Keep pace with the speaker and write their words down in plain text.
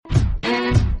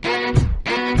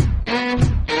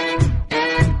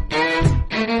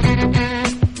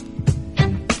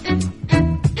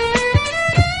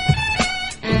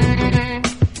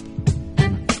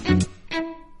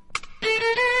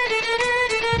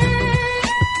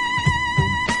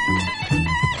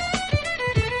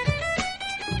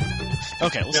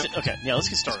Okay, let's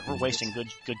get started. We're wasting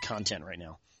good content right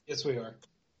now. Yes, we are.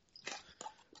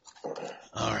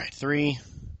 All right, 3,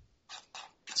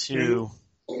 2,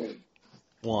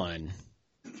 1.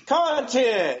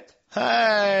 Content!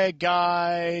 Hey,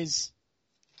 guys.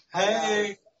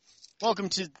 Hey. Welcome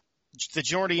to the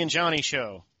Jordy and Johnny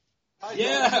show.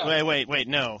 Yeah. Wait,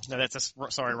 no, that's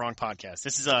wrong podcast.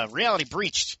 This is Reality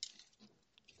Breached.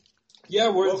 Yeah,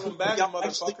 Welcome back, we motherfuckers.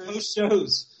 actually post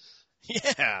shows.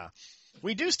 Yeah,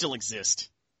 we do still exist.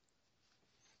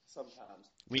 Sometimes.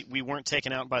 We weren't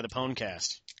taken out by the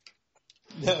Pwnecast.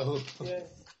 No. Yeah.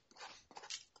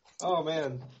 Oh,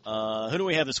 man. Who do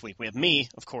we have this week? We have me,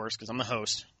 of course, because I'm the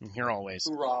host. I'm here always.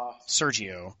 Hoorah.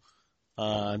 Sergio.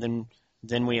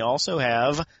 Then we also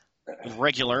have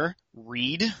regular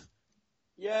Reed,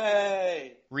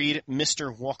 Yay!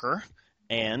 Mr. Walker,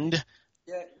 and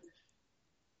Yay.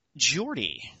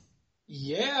 Jordy.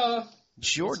 Yeah.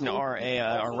 Jordan,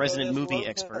 our resident movie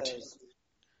expert.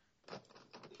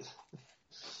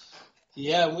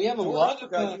 Yeah, we have a Jordan, lot I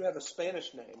forgot you have a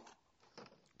Spanish name.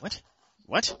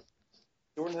 What?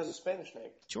 Jordan has a Spanish name.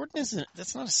 Jordan isn't.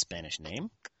 That's not a Spanish name.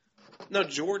 No,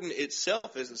 Jordan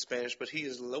itself isn't Spanish, but he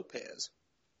is Lopez.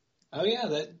 Oh,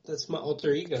 yeah, that's my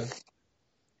alter ego.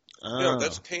 No,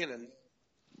 that's canon.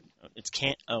 It's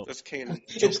can't. Oh, That's canon.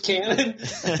 It's canon?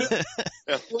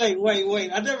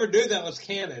 Wait. I never knew that was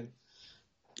canon.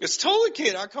 It's totally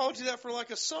canon. I called you that for like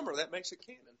a summer. That makes it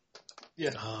canon.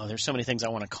 Yeah. oh, there's so many things I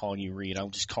want to call you, Reed. I'll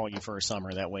just call you for a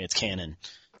summer. That way, it's canon.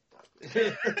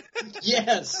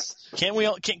 Yes. Can't we?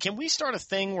 Can we start a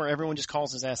thing where everyone just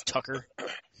calls his ass Tucker?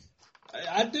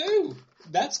 I do.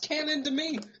 That's canon to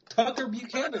me. Tucker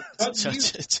Buchanan. Tuck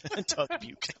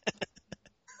Buchanan.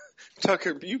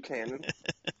 Tucker Buchanan.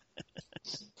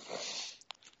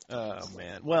 Oh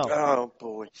man. Well. Oh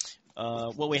boy.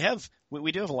 Well,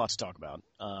 we do have a lot to talk about.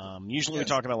 Usually we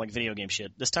talk about like video game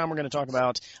shit. This time we're going to talk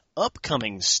about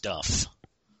upcoming stuff.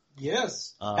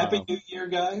 Yes. Happy New Year,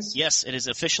 guys. Yes, it is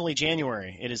officially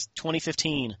January. It is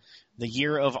 2015, the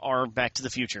year of our Back to the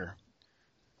Future.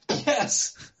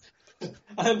 Yes.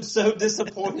 I'm so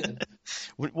disappointed.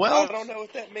 Well, I don't know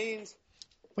what that means.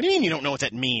 what do you mean you don't know what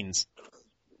that means?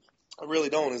 I really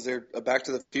don't. Is there a Back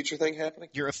to the Future thing happening?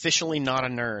 You're officially not a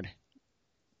nerd.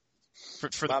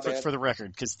 For My bad. the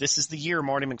record, because this is the year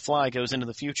Marty McFly goes into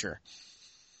the future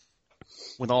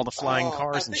with all the flying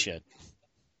cars and shit.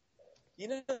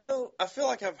 You know, I feel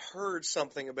like I've heard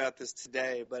something about this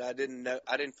today, but I didn't know.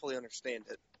 I didn't fully understand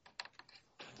it.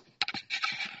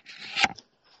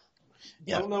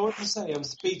 Yeah. I don't know what to say. I'm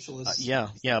speechless.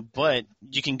 Yeah, but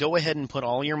you can go ahead and put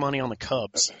all your money on the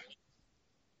Cubs.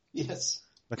 Yes.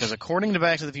 Because according to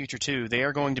Back to the Future 2, they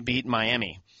are going to beat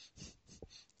Miami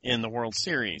in the World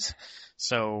Series.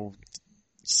 So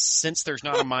since there's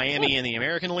not a Miami in the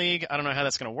American League, I don't know how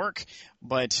that's going to work,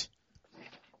 but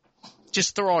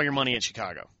just throw all your money at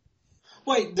Chicago.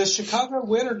 Wait, does Chicago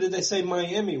win or did they say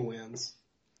Miami wins?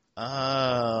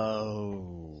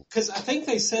 Oh. Because I think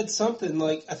they said something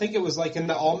like, I think it was like in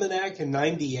the Almanac in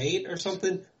 98 or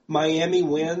something, Miami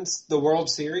wins the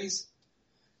World Series.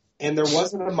 And there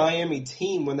wasn't a Miami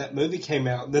team when that movie came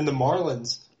out. And then the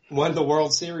Marlins won the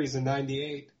World Series in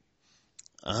 98.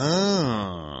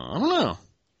 Oh,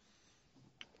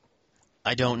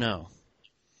 I don't know.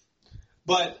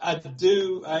 But I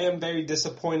am very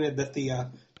disappointed that the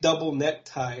double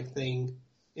necktie thing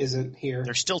isn't here.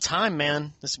 There's still time,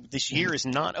 man. This year is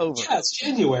not over. Yeah, it's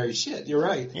January. Shit, you're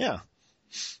right. Yeah.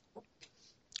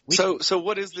 So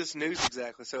what is this news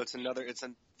exactly? So it's a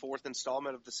fourth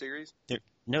installment of the series?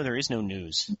 There is no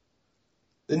news.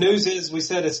 The news is we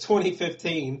said it's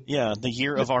 2015. Yeah, the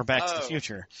year of our Back to the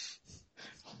Future.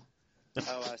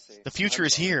 I see. The future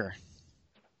is here.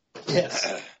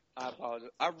 Yes. I apologize.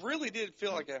 I really did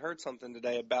feel like I heard something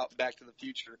today about Back to the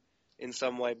Future in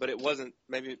some way, but it wasn't.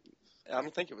 Maybe I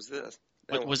don't think it was this.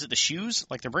 But was it the shoes?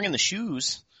 Like they're bringing the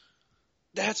shoes.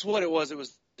 That's what it was. It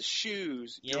was the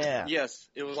shoes. Yeah. Yes.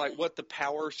 It was like what the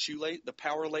power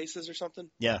laces or something.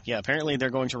 Yeah. Apparently they're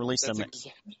going to release them,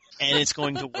 and it's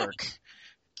going to work.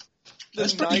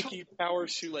 The Nike power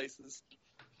shoelaces.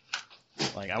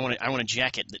 Like I want a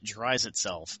jacket that dries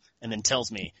itself and then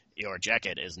tells me your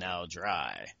jacket is now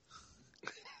dry.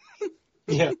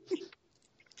 Yeah.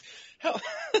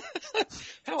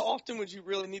 How often would you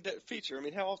really need that feature? I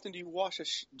mean, how often do you wash a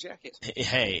jacket?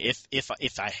 Hey,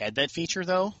 if I had that feature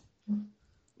though,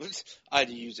 I'd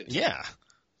use it. yeah.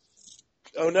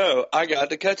 Oh no, I got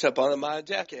the ketchup on my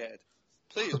jacket.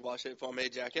 Please wash it for me,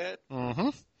 jacket. Mm-hmm.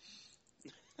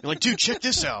 You're like, dude, check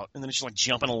this out, and then it's like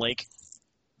jump in a lake.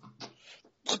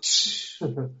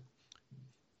 Sound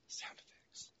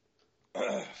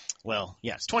effects. Well,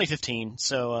 yeah, it's 2015,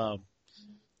 so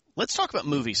let's talk about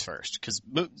movies first, because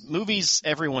movies,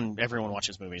 everyone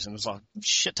watches movies, and there's a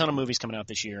shit ton of movies coming out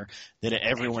this year that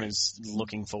everyone is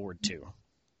looking forward to.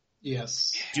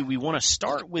 Yes. Do we want to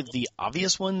start with the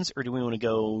obvious ones, or do we want to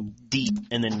go deep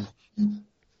and then?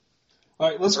 All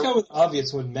right, let's go with the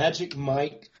obvious one, Magic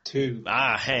Mike 2.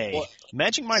 Hey, What?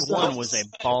 Magic Mike 1 was a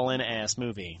ballin' ass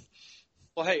movie.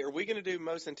 Well, hey, are we going to do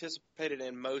most anticipated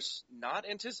and most not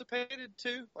anticipated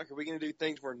too? Like, are we going to do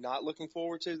things we're not looking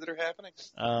forward to that are happening?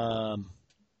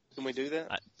 Can we do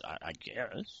that? I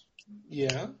guess.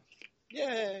 Yeah.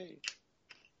 Yay!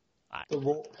 The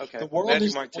Okay. world Magic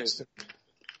is Mike 2. monster.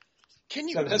 Can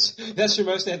you? So that's your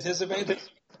most anticipated?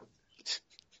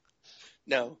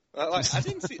 No, I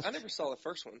didn't see. I never saw the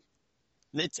first one.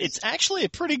 It's actually a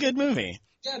pretty good movie.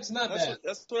 Yeah, it's not That's bad.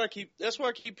 what I keep. That's what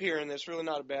I keep hearing. It's really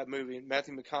not a bad movie.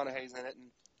 Matthew McConaughey's in it.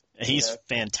 And He's Yeah,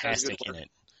 fantastic good in work. it.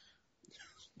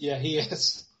 Yeah, he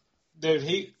is. Dude,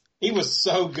 he was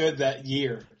so good that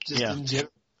year. Just Yeah. in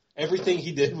general. Everything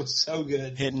he did was so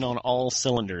good. Hitting on all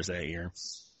cylinders that year.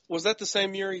 Was that the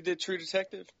same year he did True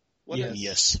Detective? Wasn't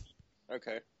Yes. Yes. it?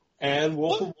 Okay. And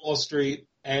Wolf of Wall Street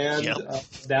and Yep.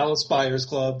 Dallas Buyers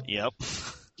Club. Yep.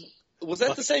 Was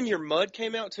that the same year Mud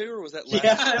came out too, or was that last?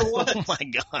 Yeah, it was. Oh my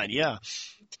god, yeah.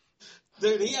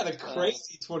 Dude, he had a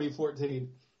crazy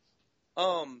 2014.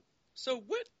 So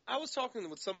what? I was talking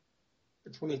with some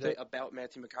Or today 2013. about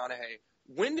Matthew McConaughey.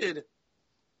 When did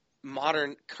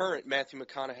current Matthew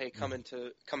McConaughey come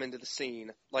into the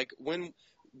scene? Like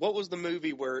what was the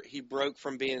movie where he broke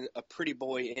from being a pretty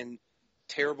boy in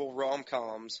terrible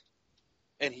rom-coms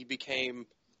and he became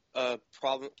a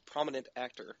prominent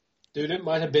actor? Dude, it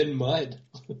might have been Mud.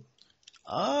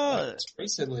 He's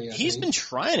Recently, I think. been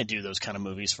trying to do those kind of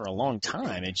movies for a long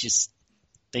time. It just,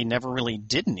 they never really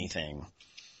did anything.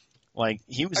 Like,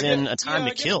 he was in A Time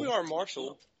to Kill. We Are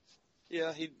Marshall.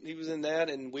 Yeah, he was in that,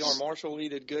 and We Are Marshall. He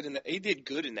did good in that. He did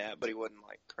good in that, but he wasn't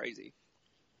like crazy.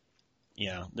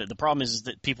 Yeah, the problem is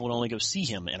that people would only go see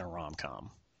him in a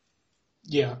rom-com.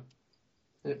 Yeah.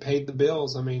 And it paid the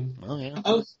bills, I mean. Oh, yeah.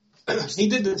 Oh, he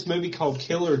did this movie called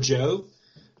Killer Joe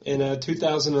in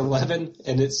 2011,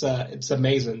 and it's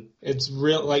amazing. It's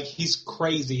real, like, he's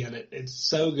crazy in it. It's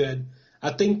so good.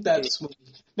 I think that's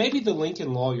maybe The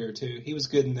Lincoln Lawyer too. He was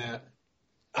good in that.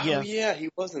 Yeah. Oh yeah, he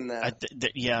was in that.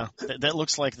 That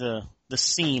looks like the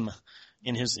seam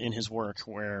in his work,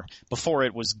 where before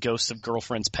it was Ghosts of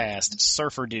Girlfriends Past,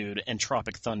 Surfer Dude, and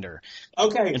Tropic Thunder.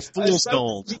 Okay, And Fool's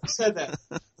Gold. You said that.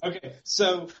 Okay,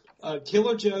 so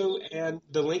Killer Joe and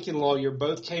The Lincoln Lawyer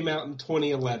both came out in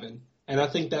 2011, and I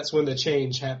think that's when the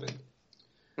change happened.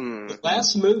 The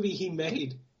last movie he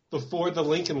made before The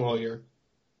Lincoln Lawyer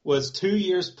was 2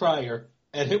 years prior,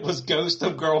 and it was Ghost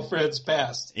of Girlfriends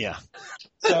Past. Yeah.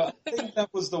 So I think that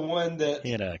was the one that.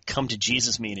 He had a Come to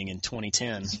Jesus meeting in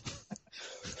 2010.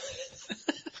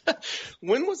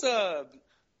 When was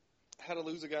How to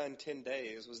Lose a Guy in 10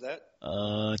 Days? Was that?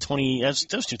 That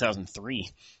was 2003.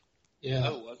 Yeah.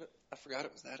 Oh, was it? I forgot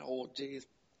it was that old. Jeez.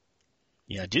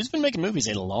 Yeah, dude's been making movies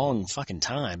a long fucking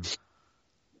time.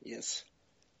 Yes.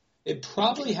 It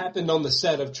probably happened on the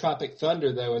set of Tropic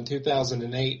Thunder, though, in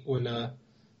 2008 when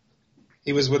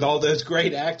he was with all those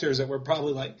great actors that were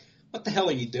probably like, what the hell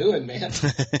are you doing, man?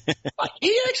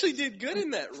 He actually did good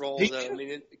in that role, He though. did. I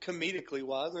mean, comedically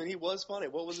wise. I mean, he was funny.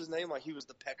 What was his name? Like, he was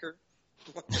the pecker?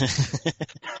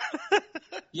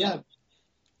 Yeah.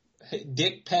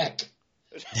 Dick Peck.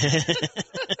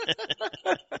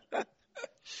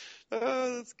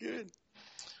 Oh, that's good.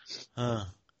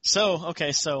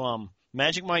 So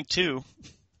Magic Mike 2.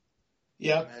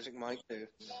 Yeah. Magic Mike, too.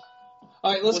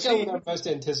 All right, let's Was go he- with our most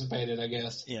anticipated, I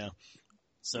guess. Yeah.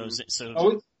 So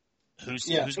Oh, who's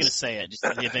yeah. going to say it? Just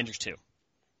the Avengers 2.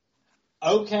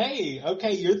 okay.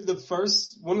 You're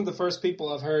one of the first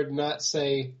people I've heard not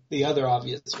say the other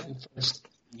obvious one first.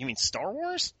 You mean Star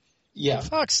Wars? Yeah.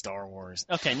 Fuck Star Wars.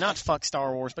 Okay, not fuck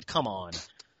Star Wars, but come on.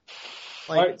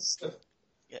 All Like, right. So,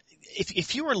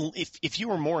 if you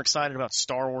were more excited about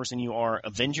Star Wars than you are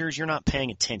Avengers, you're not paying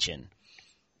attention.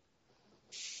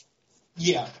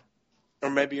 yeah. Or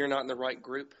maybe you're not in the right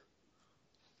group.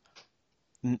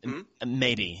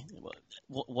 Maybe.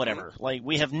 Whatever. Like,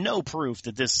 we have no proof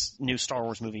that this new Star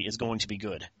Wars movie is going to be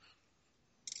good.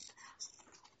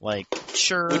 Like,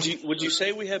 sure. Would you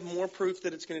say we have more proof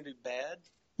that it's going to do bad?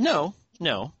 No.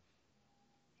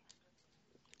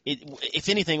 If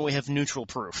anything, we have neutral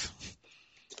proof.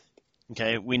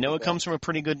 Okay, we know it comes from a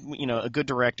pretty good, a good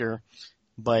director,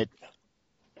 but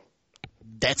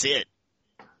that's it.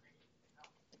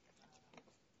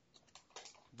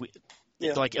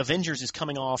 Like, Avengers is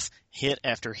coming off hit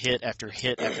after hit after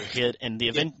hit after hit, and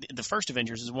the first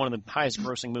Avengers is one of the highest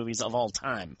grossing movies of all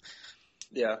time.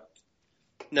 Yeah.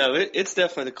 No, it's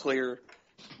definitely the clear,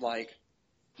 like,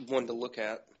 one to look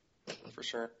at, for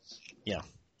sure.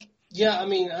 Yeah, I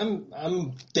mean,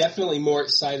 I'm definitely more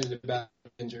excited about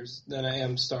Avengers than I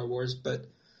am Star Wars, but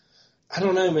I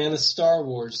don't know, man. It's Star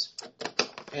Wars,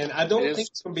 and I don't think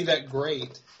it's going to be that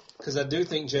great because I do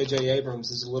think J.J.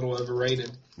 Abrams is a little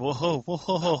overrated. Whoa,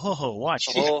 watch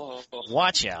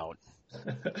out.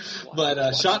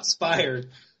 But shots fired.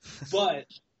 But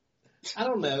I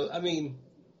don't know. I mean,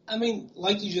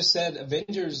 like you just said,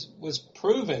 Avengers was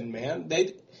proven, man.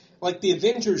 The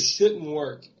Avengers shouldn't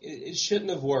work. It shouldn't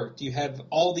have worked. You have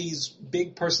all these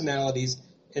big personalities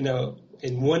in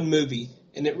one movie,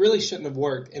 and it really shouldn't have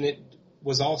worked. And it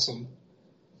was awesome.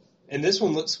 And this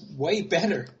one looks way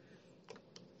better.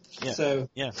 Yeah. So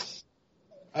yeah,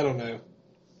 I don't know.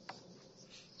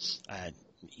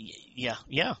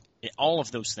 Yeah, all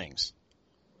of those things.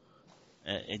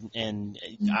 And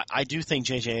I do think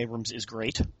J.J. Abrams is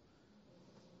great.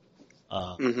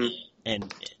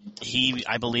 And he,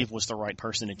 I believe, was the right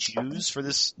person to choose for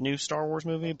this new Star Wars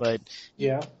movie, but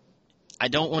Yeah. I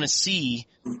don't want to see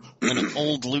an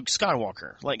old Luke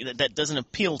Skywalker. Like, that doesn't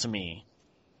appeal to me.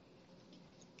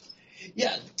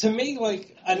 Yeah, to me,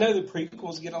 like, I know the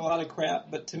prequels get a lot of crap,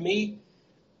 but to me,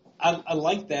 I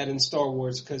like that in Star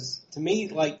Wars because to me,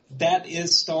 like, that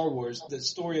is Star Wars, the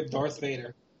story of Darth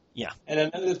Vader. Yeah. And I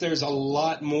know that there's a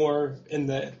lot more in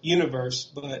the universe,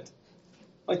 but,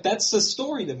 like, that's the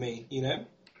story to me, you know?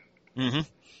 Mm-hmm.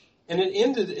 And it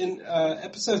ended in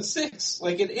episode 6.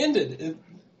 Like, it ended.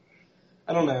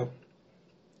 I don't know.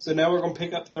 So now we're going to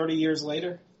pick up 30 years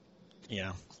later?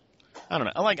 Yeah. I don't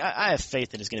know. I have faith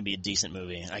that it's going to be a decent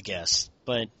movie, I guess.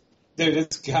 But dude,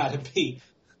 it's got to be.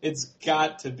 It's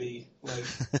got to be.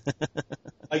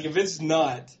 Like if it's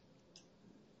not,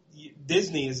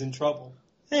 Disney is in trouble.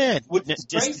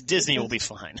 Disney will be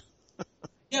fine.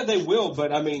 Yeah, they will.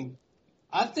 But I mean,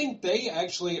 I think they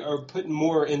actually are putting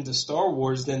more into Star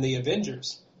Wars than the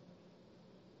Avengers.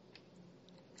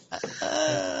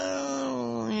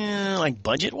 Yeah, like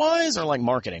budget wise or like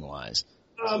marketing wise?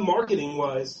 Marketing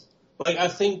wise. Like I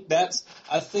think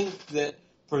that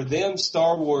for them,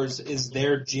 Star Wars is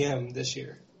their gem this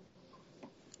year.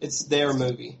 It's their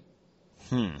movie.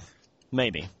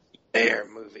 Maybe. Their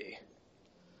movie.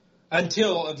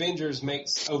 Until Avengers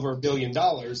makes over $1 billion,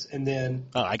 and then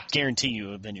I guarantee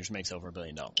you, Avengers makes over $1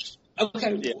 billion.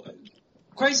 Okay, yeah.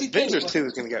 Crazy thing. Avengers 2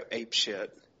 is going to go ape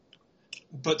shit.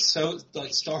 But so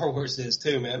like Star Wars is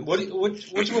too, man. Which one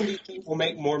do you think will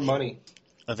make more money?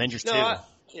 Avengers 2.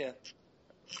 Yeah.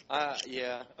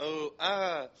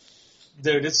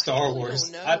 Dude, it's Star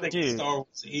Wars. No. I think Dude. Star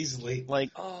Wars easily.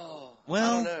 Like, I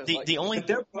well, don't know. the only But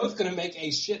they're both going to make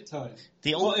a shit ton.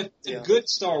 the Well, only if it's a good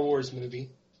Star Wars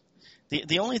movie.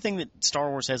 the only thing that Star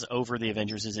Wars has over the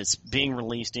Avengers is it's being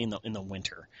released in the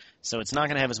winter, so it's not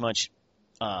going to have as much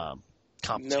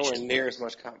competition. Nowhere near as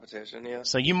much competition. Yeah.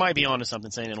 So you might be onto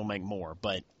something saying it'll make more,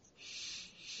 but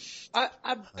I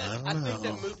don't think know.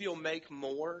 that movie will make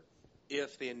more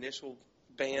if the initial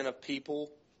ban of people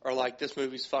are like, this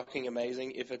movie's fucking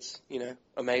amazing. If it's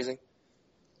amazing.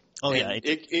 oh And yeah,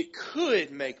 it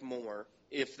could make more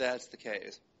if that's the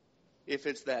case. If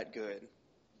it's that good.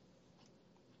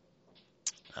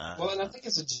 Well, and I think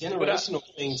it's a generational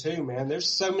thing too, man. There's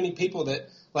so many people that,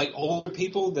 like older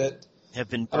people that have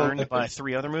been I don't burned know. by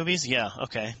 3 other movies. Yeah,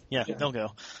 okay, yeah. They'll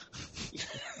go.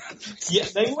 yeah,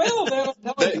 they will. I'm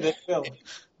telling you, they will.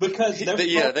 Because they're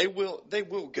They will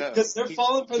go. because they're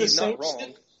falling for the he's same not wrong.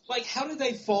 shit. Like, how did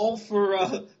they fall for?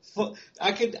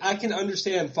 I can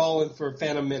understand falling for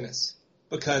Phantom Menace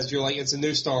because you're like it's a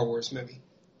new Star Wars movie,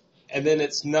 and then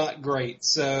it's not great.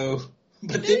 So,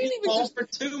 but then you fall for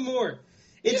 2 more.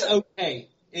 It's okay.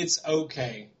 It's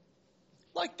okay.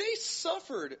 Like, they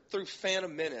suffered through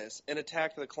Phantom Menace and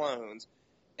Attack of the Clones,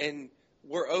 and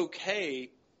were okay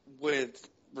with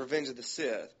Revenge of the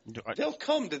Sith. They'll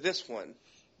come to this one.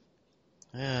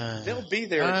 They'll be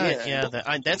there again.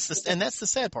 Yeah, that's the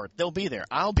sad part. They'll be there.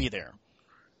 I'll be there.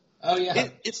 Oh yeah.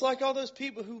 It's like all those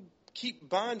people who keep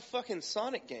buying fucking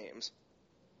Sonic games.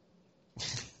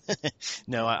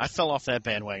 No, I fell off that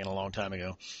bandwagon a long time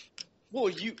ago. Well,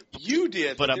 you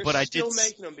did, but they're I still did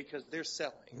making them because they're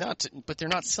selling. But they're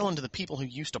not selling to the people who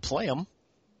used to play them.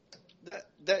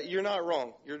 That you're not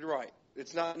wrong. You're right.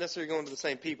 It's not necessarily going to the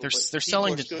same people. They're but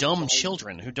selling people are to still dumb buying.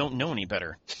 children who don't know any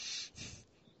better.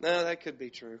 No, that could be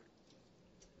true.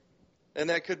 And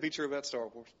that could be true about Star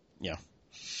Wars. Yeah.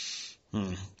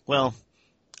 Well,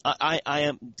 I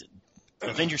am.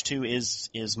 Avengers 2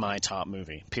 is my top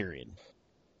movie. Period.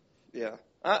 Yeah.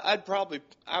 I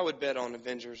would bet on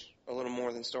Avengers a little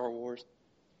more than Star Wars.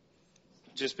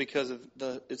 just because of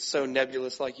it's so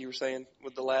nebulous, like you were saying,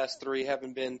 with the last three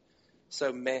having been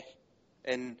so meh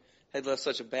and had left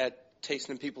such a bad taste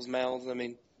in people's mouths. I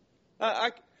mean,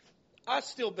 I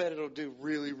still bet it'll do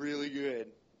really, really good,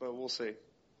 but we'll see.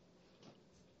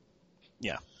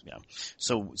 Yeah.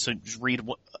 So Reed,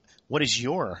 what is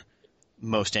your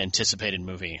most anticipated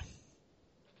movie?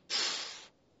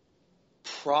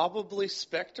 Probably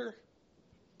Spectre.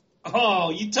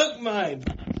 Oh, you took mine.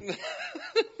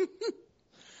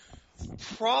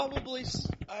 Probably,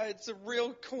 it's a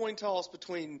real coin toss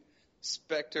between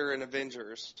Spectre and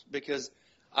Avengers because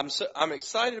I'm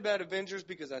excited about Avengers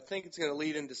because I think it's going to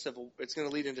lead into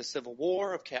Civil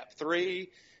War of Cap 3,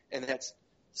 and that's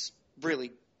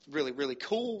really, really, really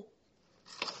cool.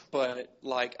 But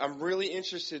like, I'm really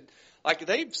interested. Like,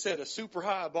 they've set a super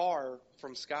high bar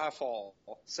from Skyfall,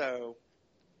 so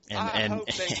I hope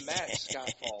they match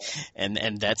Skyfall.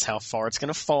 And that's how far it's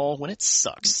going to fall when it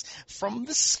sucks from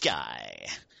the sky.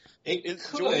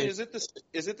 Jordan, is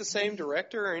it the same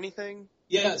director or anything?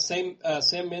 Yeah, same.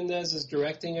 Sam Mendes is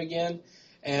directing again,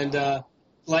 and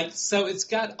so it's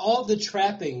got all the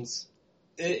trappings.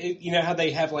 You know how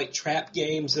they have like trap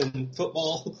games in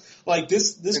football. Like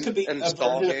this could be a version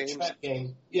of a trap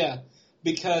game. Yeah,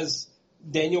 because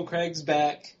Daniel Craig's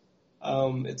back.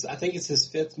 I think it's his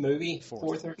fifth movie,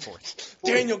 fourth.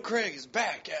 Daniel Craig is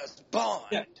back as Bond.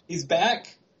 Yeah, he's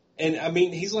back, and I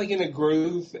mean he's like in a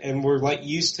groove, and we're like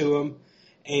used to him.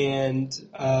 And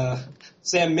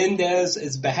Sam Mendes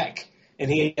is back,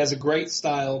 and he has a great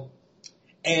style.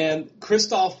 And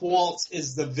Christoph Waltz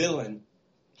is the villain,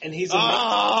 and he's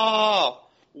what?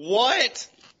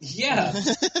 Yeah,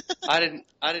 I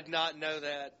did not know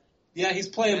that. Yeah, he's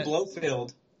playing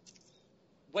Blofeld.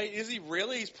 Wait, is he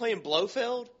really? He's playing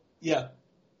Blofeld? Yeah.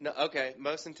 No, okay.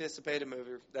 Most anticipated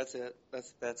movie. That's it.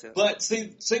 That's it. But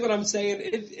see what I'm saying?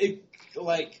 It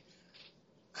like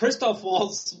Christoph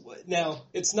Waltz. Now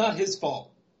it's not his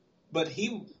fault, but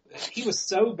he was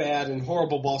so bad in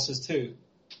Horrible Bosses too.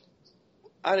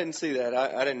 I didn't see that.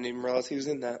 I didn't even realize he was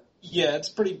in that. Yeah, it's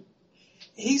pretty.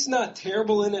 He's not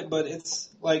terrible in it, but it's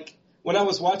like when I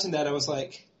was watching that, I was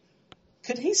like,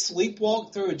 could he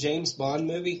sleepwalk through a James Bond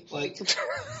movie? Like,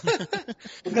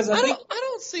 because I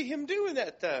don't see him doing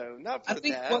that though. Not for I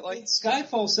think that. what made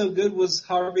Skyfall so good was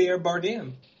Javier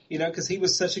Bardem. You know, because he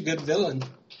was such a good villain.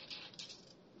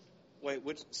 Wait,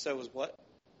 so was what?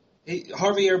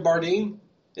 Javier Bardem,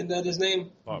 isn't that his name?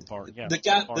 Yeah. The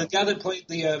guy that played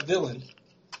the villain.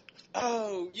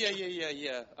 Oh, yeah.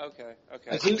 Okay.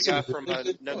 Like he was the guy from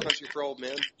No Country for Old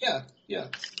Men. Yeah.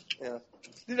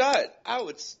 Dude, I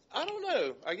don't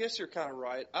know. I guess you're kind of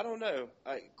right. I don't know.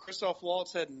 Christoph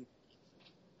Waltz hadn't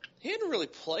really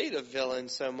played a villain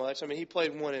so much. I mean, he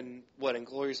played one in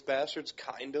Inglourious Bastards,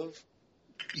 kind of.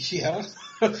 Yeah.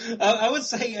 I would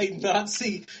say a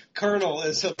Nazi colonel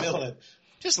is a villain.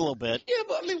 Just a little bit. Yeah,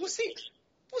 but I mean, was he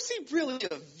really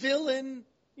a villain?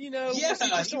 You know, yeah, was he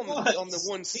just on the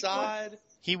one side?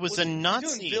 He was a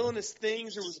Nazi. Doing villainous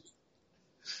things, or was?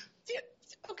 Yeah,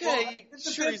 okay, well,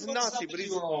 sure, he's a Nazi, but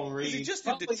is he just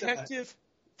Probably a detective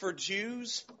for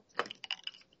Jews?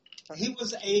 He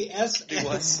was a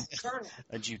SS colonel.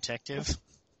 A detective.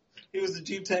 He was a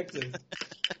detective.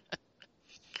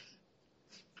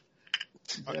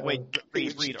 Wait,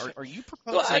 Reed, are you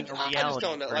proposing a reality I just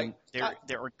don't know. where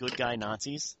there are good guy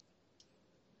Nazis?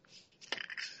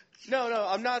 No,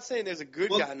 I'm not saying there's a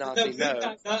good guy Nazi. Good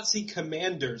guy Nazi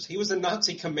commanders. He was a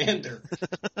Nazi commander.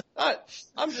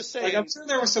 I'm just saying. Like, I'm sure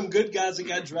there were some good guys that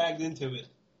got dragged into it.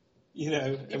 You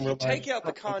know, if you take out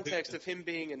the context of him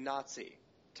being a Nazi,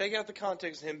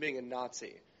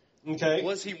 Okay.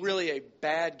 Was he really a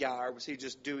bad guy, or was he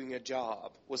just doing a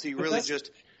job? Was he really just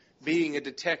being a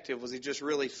detective? Was he just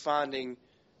really finding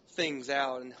things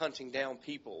out and hunting down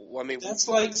people? I mean, that's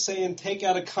like saying take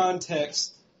out of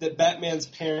context that Batman's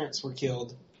parents were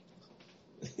killed.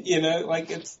 You know, like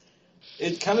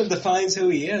it kind of defines who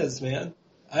he is, man.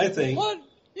 I think. What?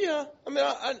 Yeah. I mean,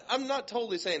 I'm not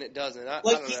totally saying it doesn't. I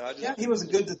don't know. He was a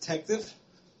good detective.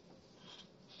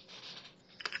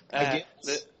 I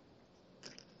guess.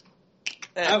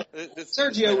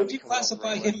 Sergio, would you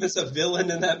classify him as a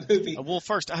villain in that movie? Well,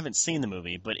 first, I haven't seen the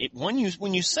movie, but when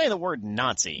you say the word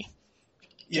Nazi,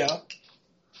 yeah,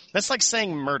 that's like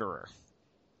saying murderer.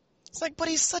 It's like, but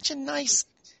he's such a nice,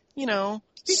 he's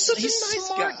such a nice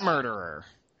smart guy. Murderer.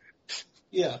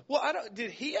 Yeah. Well,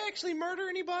 did he actually murder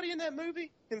anybody in that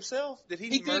movie himself? Did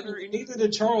he murder anybody? Neither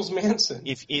did Charles Manson.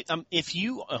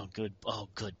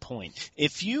 Good point.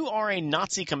 If you are a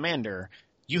Nazi commander,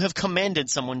 you have commanded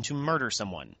someone to murder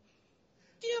someone.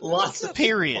 Yeah, lots of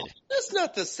period. That's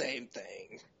not the same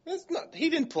thing. He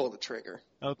didn't pull the trigger.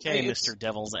 Okay, Mr.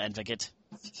 Devil's Advocate.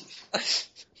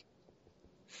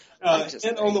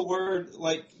 And on the word,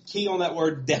 like, key on that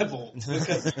word devil.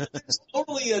 Because he's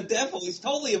totally a devil. He's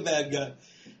totally a bad guy.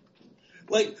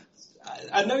 Like,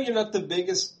 I know you're not the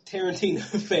biggest Tarantino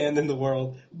fan in the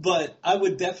world, but I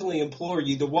would definitely implore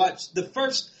you to watch the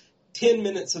first 10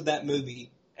 minutes of that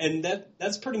movie. And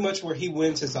that's pretty much where he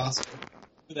wins his Oscar.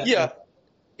 For that Yeah.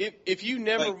 movie. If you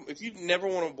never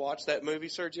want to watch that movie,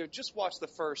 Sergio, just watch the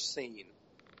first scene.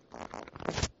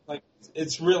 Like,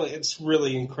 it's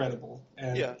really incredible.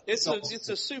 And Yeah, it's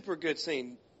awesome. a super good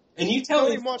scene. And you tell Don't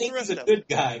me even watch the he's rest a of good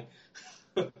guy.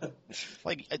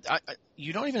 Like,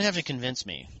 you don't even have to convince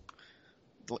me.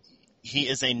 He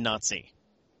is a Nazi.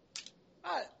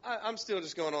 I'm still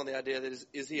just going on the idea that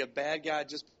is he a bad guy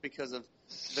just because of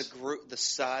the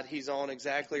side he's on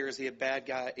exactly, or is he a bad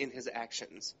guy in his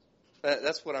actions?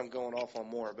 That's what I'm going off on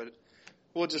more, but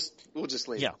we'll just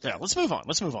leave. Yeah. Let's move on.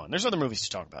 There's other movies to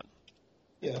talk about.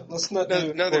 Yeah, let's not.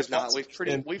 No, there's not.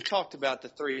 We've talked about the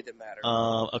three that matter.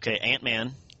 Okay,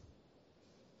 Ant-Man.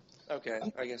 Okay,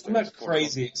 I guess I'm there's not four.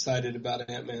 crazy excited about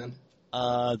Ant-Man.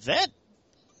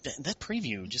 That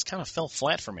preview just kind of fell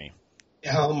flat for me.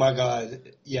 Oh my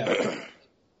god, yeah.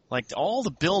 Like all the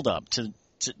build up to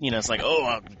it's like,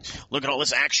 look at all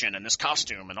this action and this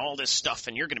costume and all this stuff,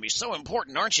 and you're going to be so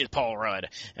important, aren't you, Paul Rudd?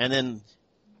 And then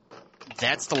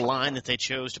that's the line that they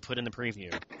chose to put in the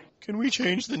preview. Can we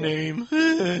change the name?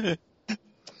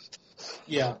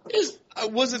 Yeah.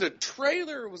 Was it a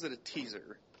trailer or was it a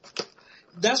teaser?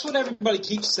 That's what everybody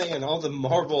keeps saying, all the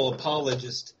Marvel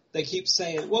apologists. They keep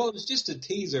saying, well, it was just a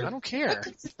teaser. I don't care.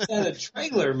 And a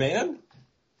trailer, man.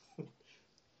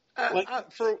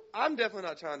 I'm definitely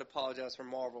not trying to apologize for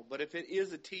Marvel, but if it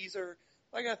is a teaser,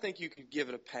 I think you could give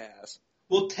it a pass.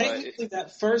 Well, technically,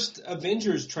 that first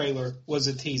Avengers trailer was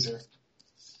a teaser.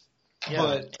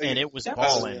 Yeah, and it was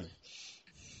balling.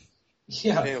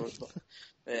 Yeah.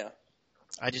 Yeah.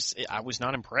 I was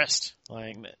not impressed.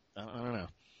 Like, I don't know.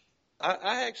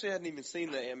 I actually hadn't even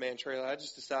seen the Ant-Man trailer. I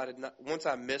just decided once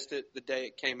I missed it the day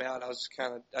it came out, I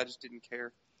just didn't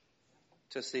care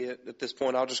to see it at this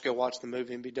point. I'll just go watch the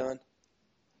movie and be done.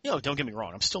 Don't get me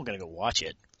wrong. I'm still going to go watch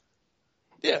it.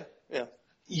 Yeah.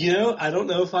 I don't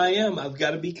know if I am. I've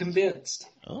got to be convinced.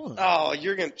 Oh,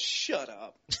 you're going to shut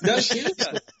up. No,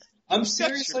 seriously. I'm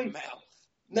seriously. Shut your mouth.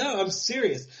 No, I'm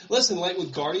serious. Listen, like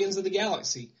with Guardians of the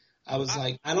Galaxy, I was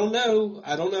like, I don't know if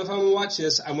I'm going to watch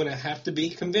this. I'm going to have to be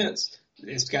convinced.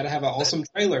 It's got to have an awesome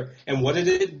trailer. And what did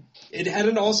it? It had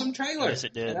an awesome trailer. Yes,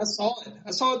 it did. And I saw it.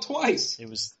 I saw it twice. It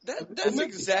was. That's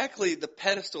exactly the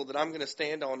pedestal that I'm going to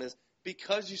stand on is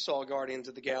because you saw Guardians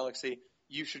of the Galaxy,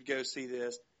 you should go see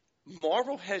this.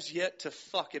 Marvel has yet to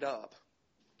fuck it up.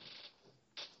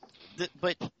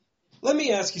 But let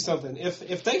me ask you something.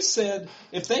 If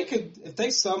they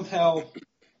somehow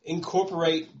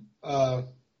incorporate Ben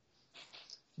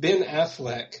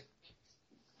Affleck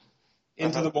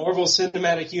into the Marvel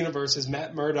Cinematic Universe as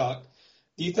Matt Murdock,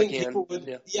 do you think people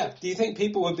would? Yeah. Do you think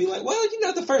people would be like, well,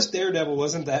 the first Daredevil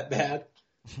wasn't that bad?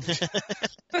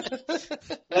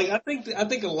 I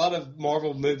think a lot of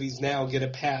Marvel movies now get a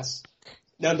pass.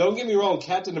 Now, don't get me wrong.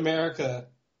 Captain America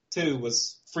 2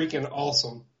 was freaking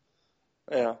awesome.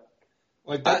 Yeah.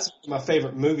 That's my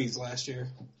favorite movies last year.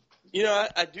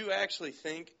 I do actually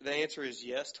think the answer is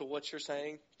yes to what you're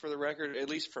saying, for the record, at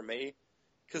least for me,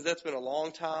 because that's been a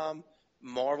long time.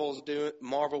 Marvel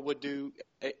would do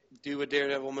a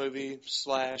Daredevil movie /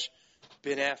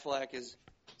 Ben Affleck is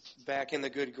back in the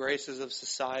good graces of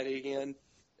society again,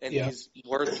 and he's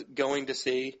worth going to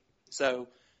see. So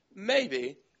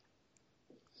maybe.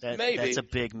 That's a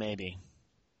big maybe.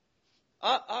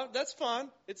 That's fine.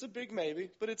 It's a big maybe,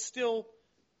 but it's still,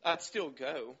 I'd still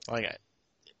go.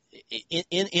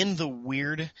 In the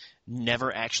weird,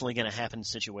 never actually going to happen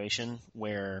situation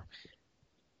where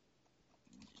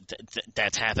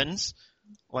that happens,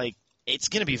 it's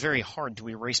going to be very hard to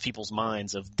erase people's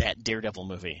minds of that Daredevil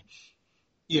movie.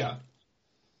 Yeah.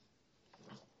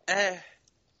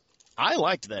 I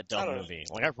liked that dumb movie.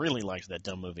 I really liked that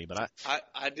dumb movie, but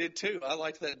I did too. I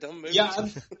liked that dumb movie. Yeah,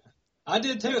 I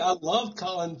did too. I loved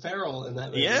Colin Farrell in that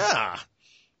movie. Yeah.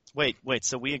 Wait.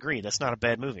 So we agree that's not a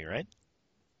bad movie, right?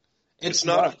 It's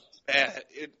not bad.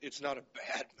 It's not a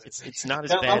bad movie. It's not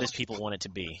as bad as people want it to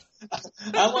be.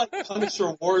 I like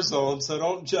Punisher Warzone, so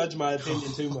don't judge my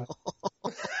opinion too much.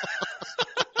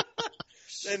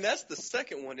 And that's the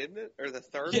second one, isn't it? Or the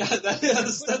third? Yeah,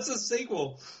 that's a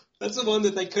sequel. That's the one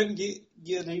that they couldn't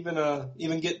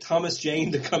get Thomas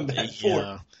Jane to come back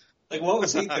for. What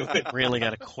was he doing? Really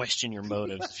got to question your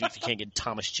motives if you can't get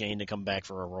Thomas Jane to come back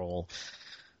for a role.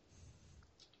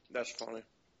 That's funny.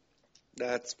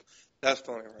 That's That's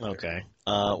funny. Right there. Okay.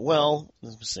 Well,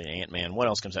 let's see. Ant-Man. What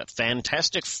else comes out?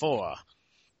 Fantastic Four.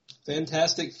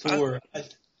 Fantastic Four.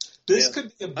 This Yeah.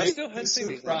 could be a I big still haven't seen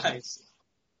these surprise.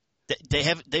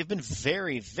 They've been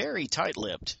very, very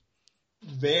tight-lipped.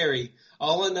 Very.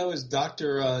 All I know is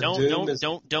Doctor Doom is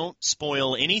Don't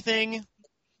spoil anything.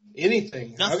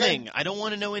 anything. Nothing. I don't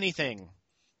want to know anything.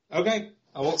 Okay.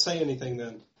 I won't say anything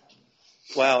then.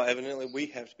 Wow, evidently we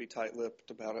have to be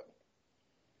tight-lipped about it.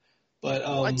 But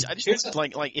I just here's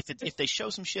like if they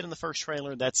show some shit in the first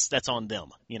trailer, that's on them.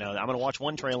 You know, I'm gonna watch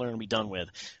one trailer and be done with.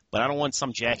 But I don't want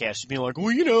some jackass to be like,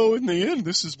 well, you know, in the end,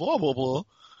 this is blah blah blah.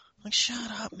 Like, shut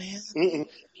up, man. Mm-mm.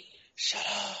 Shut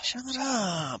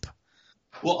up.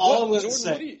 well, all I'm going to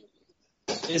Jordan,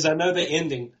 say is I know the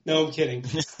ending. No, I'm kidding.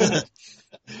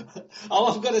 All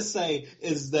I'm going to say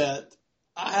is that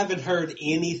I haven't heard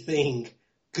anything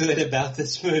good about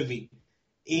this movie.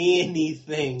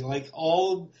 Anything. Like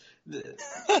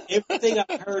everything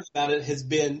I've heard about it has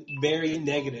been very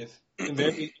negative and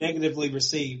very negatively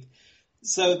received.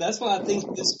 So that's why I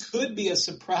think this could be a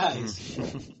surprise,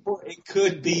 or it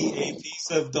could be a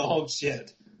piece of dog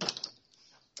shit.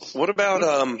 What about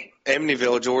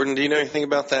Amityville, Jordan? Do you know anything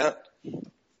about that?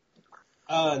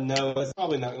 No, it's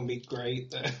probably not going to be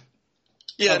great.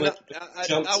 Yeah, Probably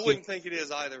no, I wouldn't think it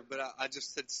is either, but I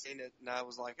just had seen it, and I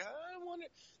was like, I wonder,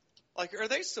 like, are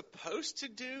they supposed to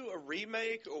do a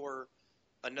remake or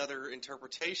another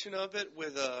interpretation of it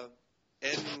with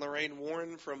Ed and Lorraine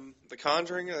Warren from The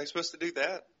Conjuring? Are they supposed to do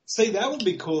that? See, that would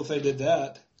be cool if they did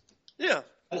that. Yeah.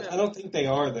 I don't think they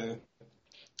are, though.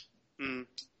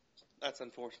 That's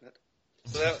unfortunate.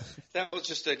 So that was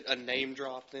just a name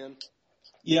drop then.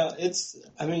 Yeah,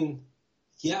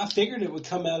 I figured it would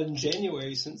come out in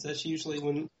January since that's usually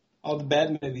when all the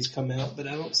bad movies come out, but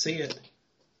I don't see it.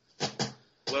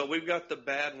 Well, we've got the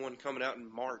bad one coming out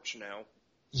in March now.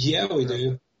 Yeah, we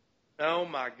do. Oh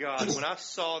my God! When I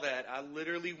saw that, I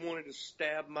literally wanted to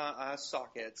stab my eye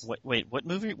sockets. Wait, what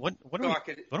movie? What So I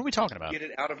could are we talking about? get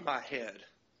it out of my head.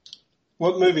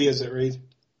 What movie is it, Reed?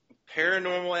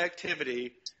 Paranormal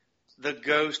Activity, The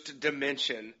Ghost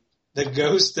Dimension. The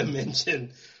Ghost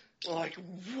Dimension. Like,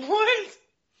 what?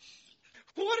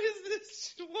 What is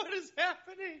this? What is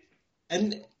happening?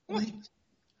 And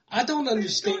I don't They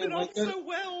understand. started off so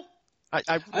well.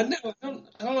 I know.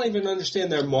 I don't even understand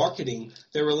their marketing.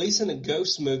 They're releasing a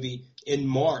ghost movie in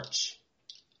March.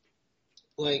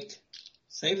 Like,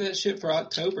 save that shit for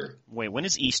October. Wait, when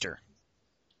is Easter?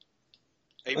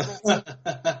 April.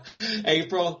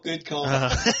 April, good call.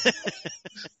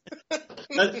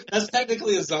 That's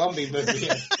technically a zombie movie.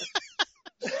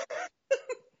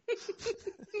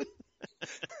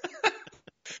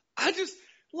 I just,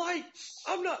 like,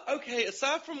 I'm not, okay,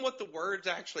 aside from what the words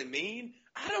actually mean,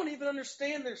 I don't even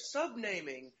understand their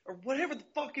subnaming or whatever the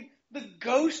fucking, the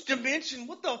ghost dimension.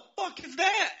 What the fuck is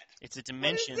that? It's a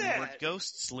dimension that? where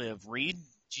ghosts live. Reed,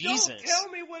 Jesus. Don't tell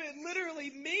me what it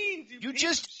literally means, You piece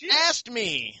just of shit. asked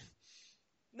me.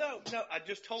 No, I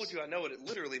just told you I know what it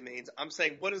literally means. I'm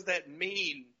saying, what does that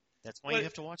mean? That's why you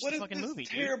have to watch the fucking What is movie, this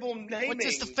dude. terrible naming? What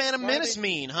does the Phantom Why Menace they-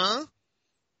 mean, huh?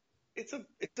 It's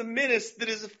a menace that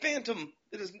is a phantom.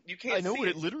 That is, you can't I know see what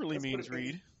it literally That's what means, it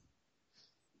means. Reed.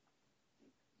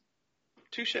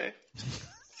 Touche.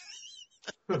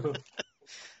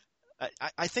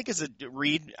 I think as a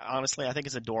Reed, honestly, I think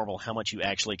it's adorable how much you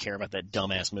actually care about that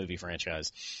dumbass movie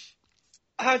franchise.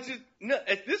 No,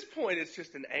 at this point, it's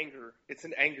just an anger. It's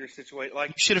an anger situation. Like,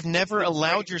 You should have never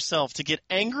allowed yourself to get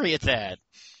angry at that.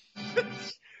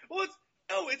 well,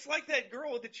 it's like that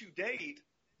girl that you date,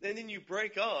 and then you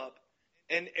break up,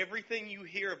 and everything you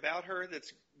hear about her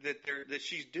that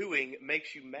she's doing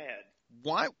makes you mad.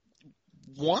 Why?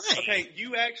 Okay,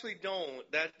 you actually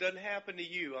don't. That doesn't happen to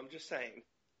you. I'm just saying.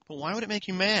 But why would it make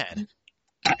you mad?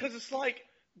 Because it's like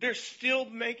they're still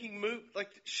making moves. Like,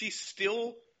 she's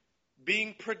still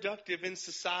being productive in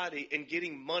society and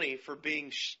getting money for being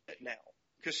shit now.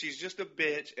 Because she's just a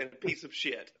bitch and a piece of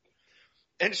shit.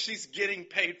 And she's getting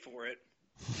paid for it.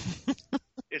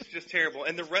 It's just terrible.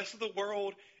 And the rest of the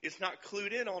world is not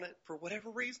clued in on it for whatever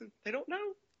reason. They don't know.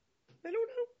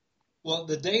 Well,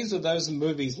 the days of those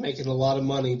movies making a lot of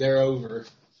money, they're over.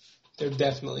 They're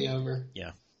definitely over.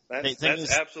 Yeah. That's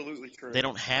is, absolutely true. They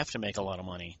don't have to make a lot of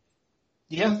money.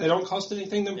 Yeah, they don't cost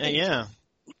anything to make. Yeah.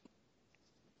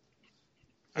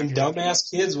 And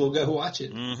dumbass kids will go watch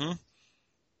it. Mm-hmm.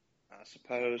 I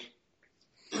suppose.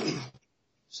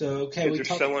 So, okay,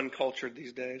 Kids are so uncultured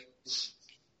these days.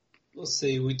 Let's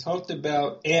see. We talked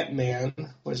about Ant-Man,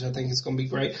 which I think is going to be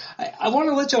great. I want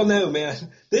to let y'all know, man,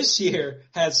 this year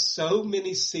has so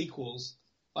many sequels.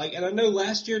 Like, and I know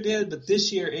last year did, but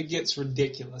this year it gets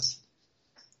ridiculous.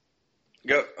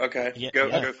 Go. Okay. Yeah, Go.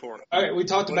 yeah. Go for it. All right, we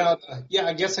talked What about.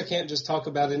 I guess I can't just talk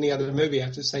about any other movie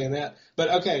after saying that. But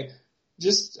okay,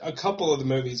 just a couple of the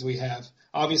movies we have.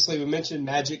 Obviously, we mentioned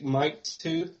Magic Mike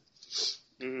 2.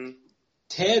 Mm-hmm.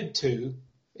 Ted 2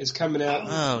 is coming out.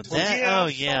 Oh, that. Yeah, Oh, I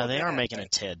yeah. saw They are that. making a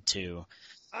Ted too.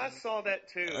 I saw that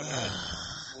too, and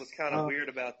I was kind of weird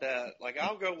about that. Like,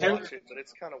 I'll go watch it, but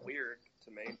it's kind of weird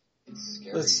to me. It's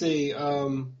scary. Let's see.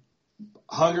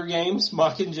 Hunger Games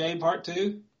Mockingjay Part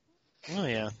 2. Oh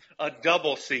yeah. A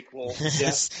double sequel.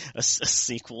 It's a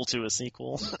sequel to a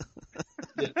sequel.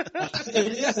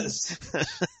 It is.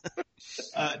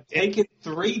 Taken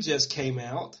 3 just came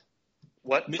out.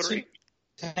 What, Mission- 3?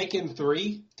 Taken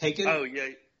 3. Taken. Oh, yeah.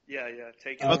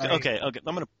 Take it. Okay. I'm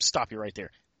gonna stop you right there.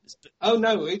 Oh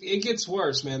no, it gets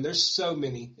worse, man. There's so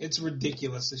many. It's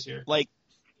ridiculous this year. Like,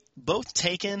 both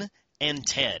Taken and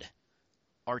Ted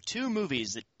are two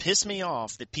movies that piss me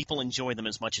off that people enjoy them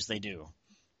as much as they do.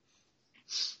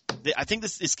 I think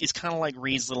this is kind of like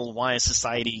Reed's little Why is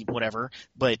Society whatever,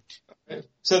 but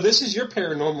So this is your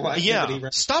paranormal activity, yeah,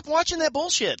 right? stop watching that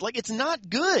bullshit. Like, it's not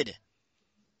good.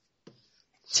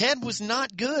 Ted was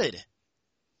not good.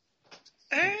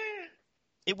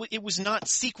 It was not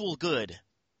sequel good.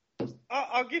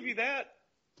 I'll give you that.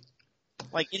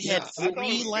 Like, it Yeah, had I thought it 3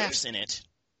 was laughs good. in it.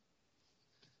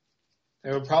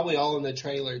 They were probably all in the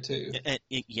trailer too.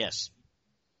 Yes.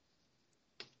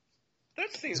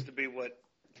 That seems to be what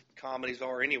comedies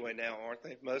are anyway now, aren't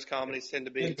they? Most comedies tend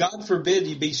to be. And God forbid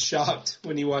you be shocked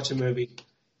when you watch a movie.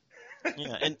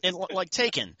 Yeah, and like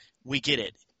Taken, we get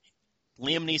it.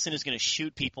 Liam Neeson is going to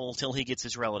shoot people until he gets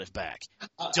his relative back.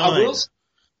 I Done. will.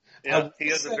 Yeah, I he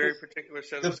has will a very say particular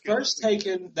set The of skills. first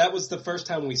Taken, that was the first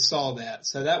time we saw that,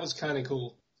 so that was kind of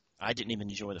cool. I didn't even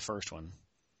enjoy the first one.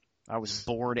 I was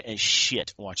bored as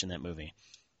shit watching that movie.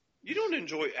 You don't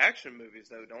enjoy action movies,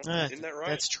 though, don't you? Isn't that right?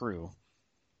 That's true.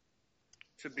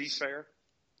 To be fair.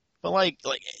 But like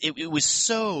it was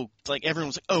so like everyone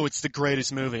was like, oh, it's the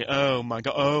greatest movie. Oh my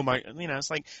god. Oh my. You know, it's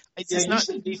like it's, Yeah, it's you not.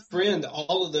 should befriend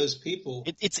all of those people.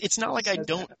 It's not like I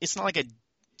don't. It's not like I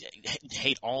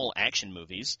hate all action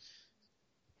movies.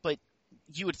 But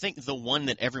you would think the one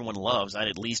that everyone loves, I'd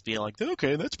at least be like,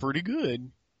 okay, that's pretty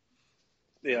good.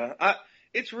 Yeah,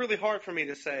 it's really hard for me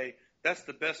to say that's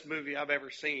the best movie I've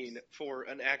ever seen for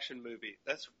an action movie.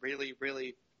 That's really,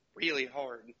 really, really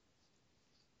hard.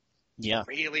 Yeah.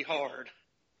 Really hard.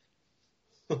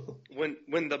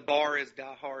 When the bar is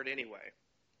Die Hard anyway.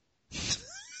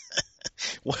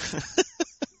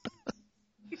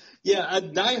 Yeah,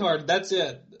 Die Hard, that's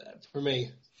it for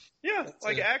me. Yeah, That's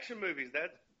like it. action movies. That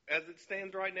as it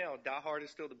stands right now, Die Hard is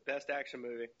still the best action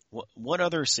movie. What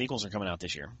other sequels are coming out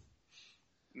this year?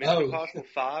 Mission Oh. Impossible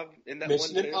 5 in that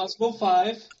Mission one too. Impossible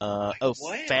 5,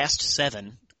 what? Fast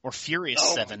 7 or Furious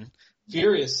Oh. 7.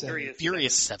 Furious 7.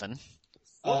 Furious 7.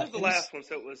 What was the and last one?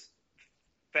 So it was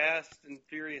Fast and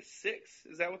Furious 6.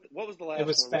 Is that what was the last one? It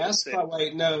was What Fast it? 5.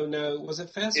 Wait, no. Was it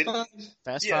Fast It- 5?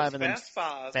 Fast Yes, 5 and then Fast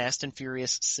 5. Fast and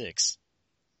Furious 6.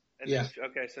 And Yeah. then,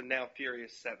 okay, so now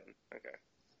Furious 7. Okay.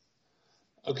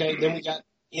 Okay, then we got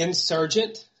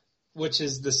Insurgent, which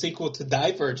is the sequel to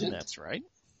Divergent. That's right.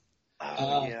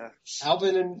 Oh, yeah.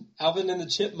 Alvin and the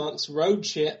Chipmunks Road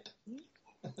Trip.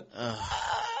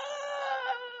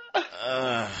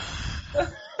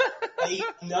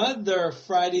 Another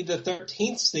Friday the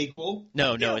 13th sequel.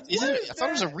 No, Yeah, isn't what it? is I thought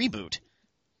it was a that? reboot.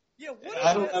 Yeah, what I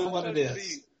is don't that know what it supposed to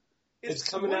is. be? It's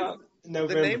coming what- out in The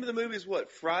November. name of the movie is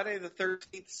what? Friday the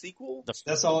 13th sequel?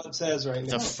 That's all it says right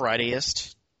The now.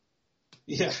 Fridayist.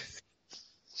 Yeah.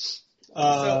 So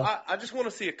I just want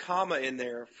to see a comma in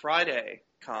there. Friday,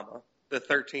 comma, the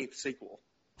 13th sequel.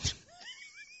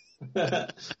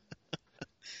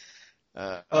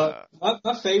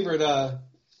 My favorite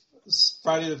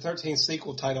Friday the 13th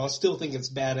sequel title, I still think it's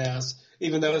badass,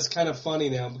 even though it's kind of funny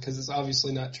now because it's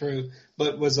obviously not true,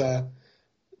 but was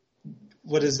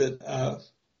what is it?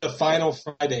 The Final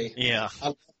Friday. Yeah. I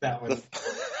love that one.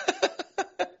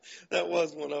 That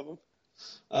was one of them.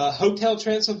 Hotel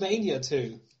Transylvania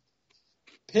 2.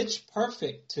 Pitch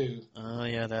Perfect 2. Oh,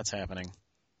 yeah, that's happening.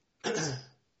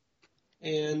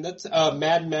 And that's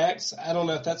Mad Max. I don't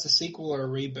know if that's a sequel or a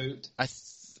reboot.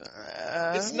 It's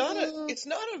not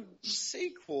a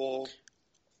sequel.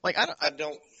 Like I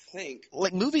don't think.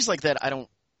 like movies like that. I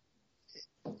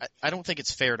don't think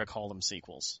it's fair to call them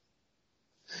sequels.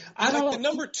 I Like don't the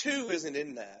number 2 isn't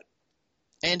in that.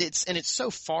 And it's so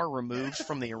far removed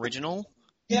from the original.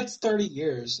 Yeah, it's 30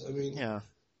 years. I mean, Yeah.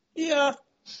 Yeah.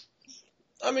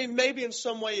 I mean, maybe in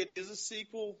some way it is a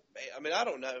sequel. I mean, I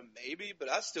don't know, maybe, but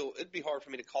it'd be hard for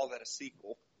me to call that a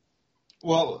sequel.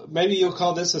 Well, maybe you'll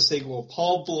call this a sequel.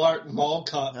 Paul Blart Mall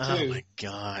Cop 2. Oh my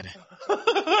god.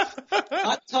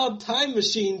 Hot Tub Time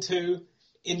Machine 2.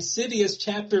 Insidious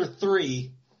Chapter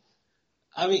 3.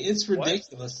 I mean, it's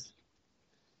ridiculous.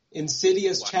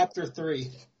 Insidious Chapter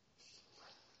 3.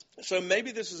 So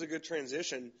maybe this is a good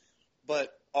transition,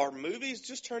 but are movies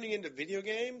just turning into video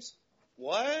games?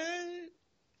 What?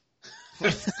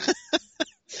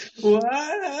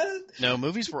 What? No,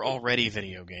 movies were already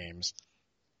video games.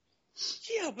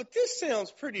 Yeah, but this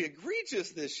sounds pretty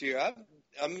egregious this year.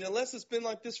 I mean, unless it's been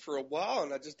like this for a while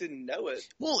and I just didn't know it.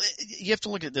 Well, you have to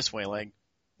look at it this way. Like,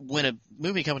 when a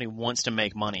movie company wants to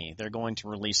make money, they're going to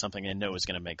release something they know is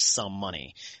going to make some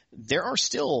money. There are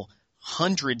still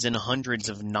hundreds and hundreds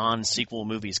of non-sequel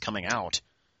movies coming out.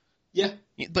 Yeah.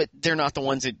 But they're not the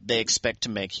ones that they expect to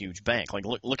make huge bank. Like,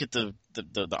 look at the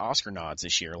Oscar nods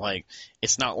this year. Like,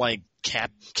 it's not like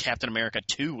Captain America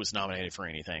 2 was nominated for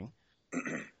anything.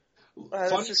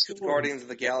 That's just 'cause Guardians of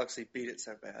the Galaxy beat it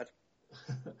so bad.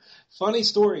 Funny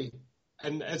story,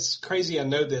 and it's crazy I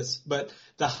know this, but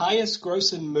the highest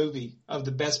grossing movie of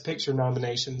the Best Picture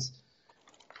nominations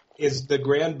is The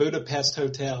Grand Budapest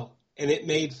Hotel, and it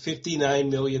made $59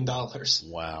 million.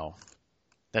 Wow.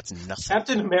 That's nothing.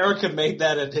 Captain America made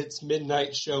that at its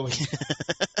midnight showing.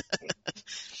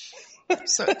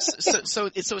 So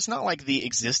it's not like the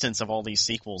existence of all these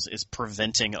sequels is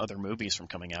preventing other movies from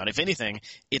coming out. If anything,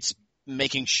 it's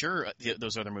making sure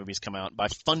those other movies come out by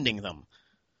funding them.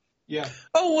 Yeah.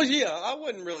 Oh, well, yeah, I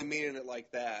wasn't really meaning it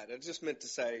like that. I just meant to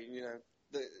say,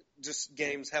 just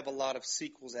games have a lot of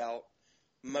sequels out.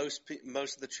 Most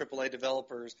of the AAA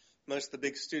developers, most of the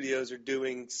big studios are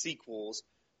doing sequels,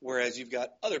 whereas you've got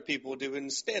other people doing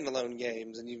standalone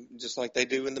games, and just like they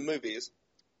do in the movies.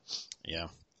 Yeah.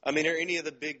 I mean, are any of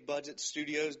the big budget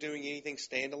studios doing anything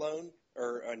standalone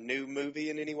or a new movie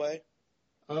in any way?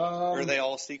 Or are they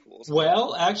all sequels?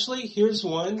 Well, actually, here's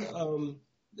one.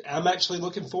 I'm actually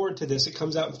looking forward to this. It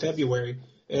comes out in February.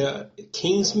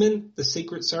 Kingsman: The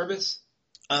Secret Service.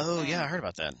 Oh, yeah, I heard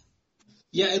about that.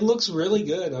 Yeah, it looks really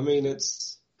good. I mean,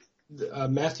 it's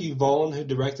Matthew Vaughn, who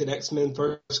directed X-Men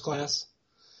First Class.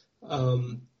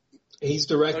 He's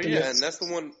directing it. And that's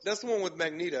the one with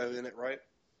Magneto in it, right?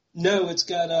 No, it's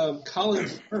got Colin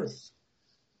Firth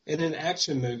in an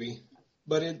action movie.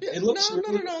 But it looks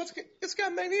really... No. It's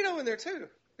got Magneto in there, too.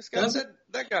 It's got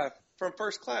that guy from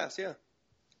First Class, yeah.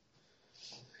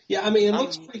 Yeah, I mean, it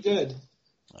looks pretty good.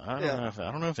 I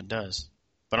don't know if it does.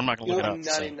 But I'm not going to look it up,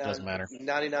 so it doesn't matter.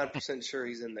 99% sure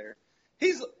he's in there.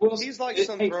 He's like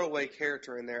some throwaway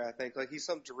character in there, I think. Like, he's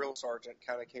some drill sergeant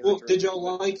kind of character. Well, did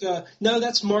y'all like... no,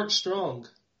 that's Mark Strong.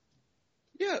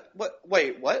 Yeah,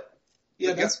 wait, what?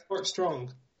 Yeah, that's Mark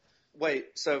Strong. Wait,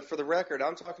 so for the record,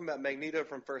 I'm talking about Magneto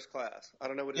from First Class. I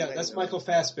don't know what his name is. Yeah, that's Michael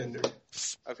Fassbender.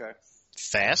 Okay.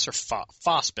 Fass or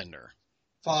Fassbender?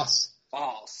 Foss.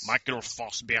 Michael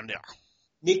Fassbender.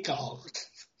 Nicole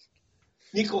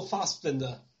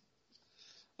Fassbender.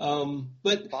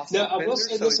 But Fassbender, no, I will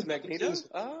say so this he's about Magneto.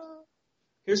 Kingsman.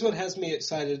 Here's what has me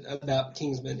excited about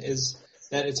Kingsman is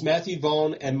that it's Matthew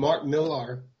Vaughn and Mark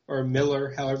Millar, or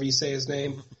Miller, however you say his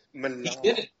name. He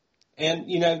did it. And,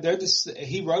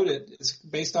 he wrote it. It's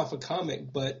based off a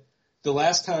comic, but the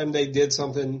last time they did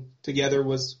something together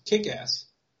was Kick-Ass.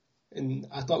 And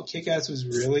I thought Kick-Ass was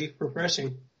really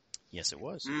refreshing. Yes, it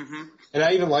was. Mm-hmm. And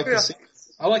I even like the sequel.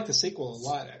 I like the sequel a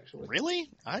lot, actually. Really?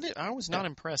 I was not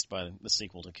impressed by the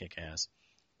sequel to Kick-Ass.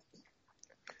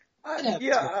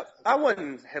 I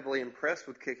wasn't heavily impressed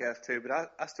with Kick-Ass 2, but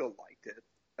I still liked it.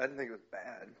 I didn't think it was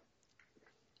bad.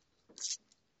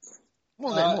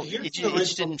 Well, it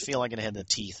just didn't feel like it had the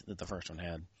teeth that the first one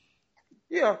had.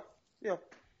 Yeah.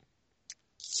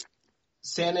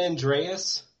 San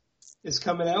Andreas is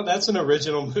coming out. That's an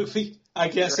original movie, I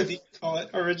guess, if you call it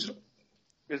original.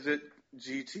 Is it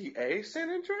GTA San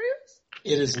Andreas?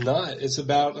 It is not. It's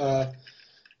about,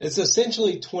 it's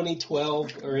essentially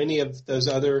 2012 or any of those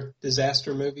other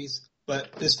disaster movies,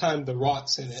 but this time The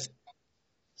Rock's in it.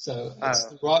 So it's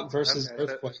The Rock versus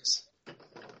Earthquakes.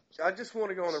 I just want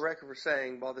to go on the record for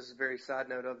saying, while this is a very side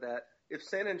note of that, if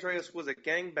San Andreas was a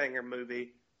gangbanger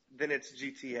movie, then it's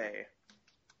GTA.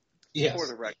 Yes. For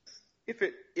the record. If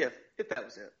that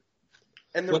was it.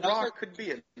 And The Rock could be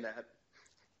in that.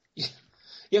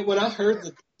 Yeah, when I heard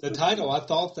the title, I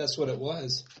thought that's what it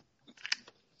was.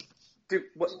 Dude,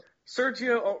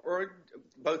 Sergio, or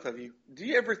both of you, do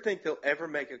you ever think they'll ever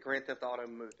make a Grand Theft Auto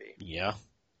movie? Yeah.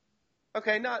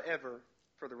 Okay, not ever,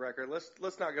 for the record.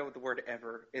 Let's not go with the word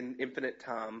ever in infinite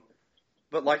time.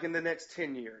 But like in the next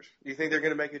 10 years, do you think they're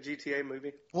going to make a GTA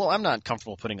movie? Well, I'm not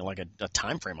comfortable putting like a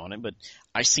time frame on it, but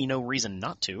I see no reason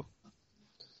not to.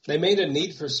 They made a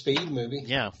Need for Speed movie.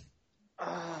 Yeah.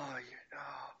 How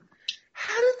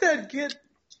did that get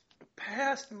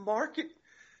past market?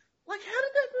 Like, how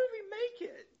did that movie make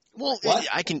it? Well, What?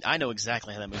 I know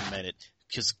exactly how that movie made it,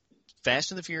 because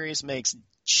Fast and the Furious makes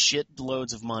shit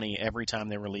loads of money every time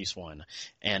they release one,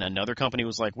 and another company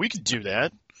was like, we could do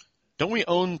that. Don't we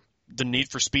own the Need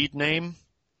for Speed name?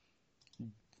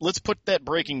 Let's put that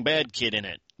Breaking Bad kid in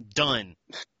it. Done.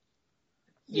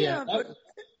 Yeah,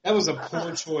 that was a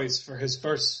poor choice for his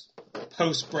first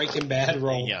post-Breaking Bad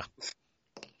role. Yeah.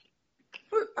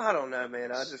 But I don't know,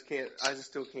 man. I just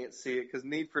still can't see it because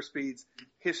Need for Speed's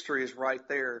history is right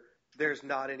there. There's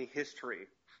not any history.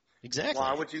 Exactly.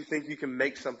 Why would you think you can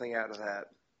make something out of that?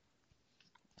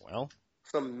 Well,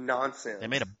 Some nonsense. they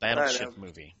made a Battleship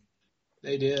movie.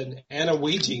 They did, and a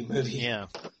Ouija movie. Yeah.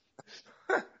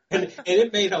 And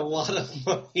it made a lot of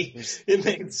money. It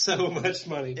made so much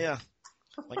money. Yeah.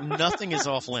 Like, nothing is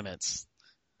off limits.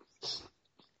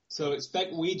 So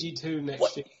expect Ouija 2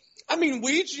 next year. I mean,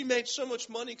 Ouija made so much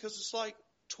money because it's like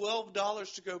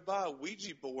 $12 to go buy a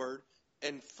Ouija board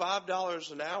and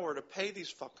 $5 an hour to pay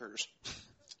these fuckers.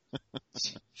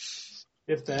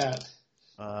 If that.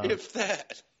 If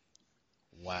that.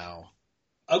 Wow.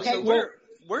 Okay, So well,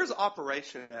 where's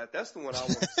Operation at? That's the one I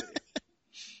want to see.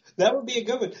 that would be a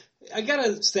good one. I got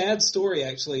a sad story,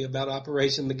 actually, about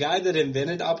Operation. The guy that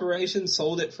invented Operation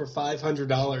sold it for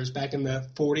 $500 back in the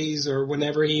 40s or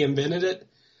whenever he invented it.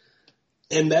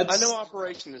 And that's, I know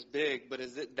Operation is big, but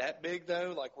is it that big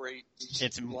though? Like where he, It's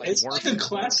it's worth, like a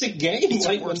classic game. it's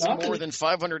Like worth Monopoly. more than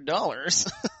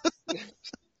 $500.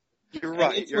 You're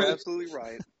right. it's You're like- absolutely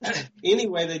right.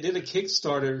 Anyway, they did a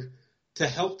Kickstarter to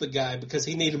help the guy because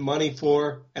he needed money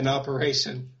for an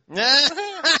operation.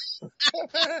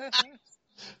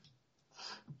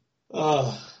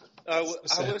 Oh, I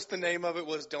sad. wish the name of it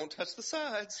was "Don't Touch the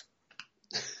Sides."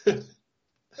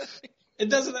 it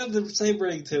doesn't have the same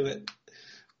ring to it.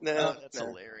 No, That's no.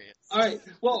 hilarious. All right.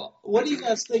 Well, what do you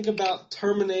guys think about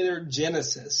Terminator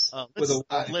Genesis? With a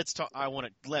Y? Let's talk.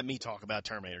 Let me talk about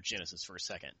Terminator Genesis for a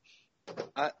second.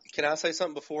 Can I say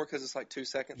something before? Because it's like 2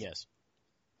 seconds. Yes.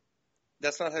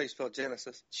 That's not how you spell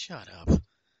Genesis. Shut up.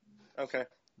 Okay.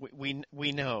 We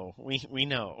know. We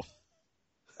know.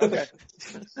 Okay.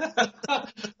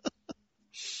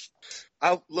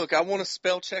 I want to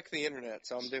spell check the internet,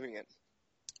 so I'm doing it.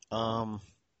 Or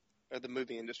the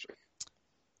movie industry.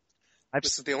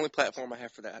 This is the only platform I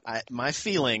have for that. My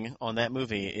feeling on that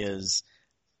movie is,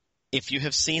 if you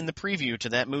have seen the preview to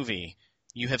that movie,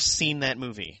 you have seen that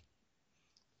movie.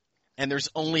 And there's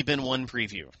only been one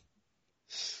preview.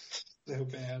 So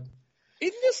bad.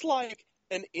 Isn't this like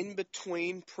an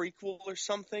in-between prequel or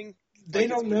something? They Like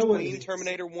don't it's know what between it is.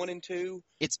 Terminator 1 and 2?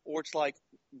 Or it's like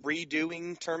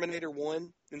redoing Terminator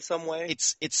 1 in some way?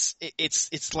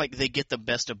 It's like they get the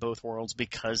best of both worlds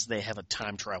because they have a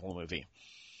time travel movie.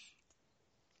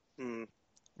 Hmm.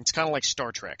 It's kind of like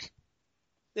Star Trek.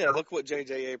 Yeah, look what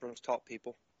J.J. Abrams taught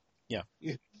people. Yeah.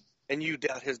 And you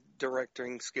doubt his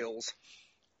directing skills.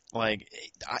 Like,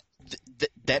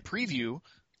 that preview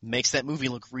makes that movie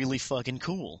look really fucking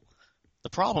cool. The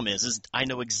problem is I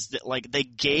know like they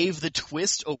gave the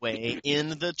twist away in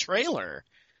the trailer.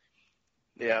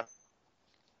 Yeah.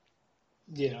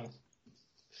 Yeah.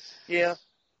 Yeah.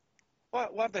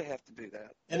 Why'd they have to do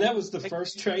that? And that was the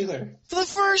first trailer. For the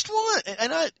first one,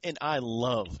 and I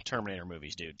love Terminator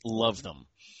movies, dude. Love them.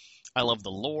 I love the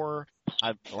lore.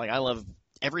 I love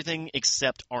everything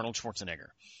except Arnold Schwarzenegger.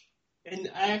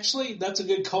 And actually, that's a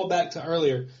good callback to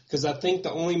earlier, because I think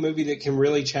the only movie that can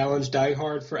really challenge Die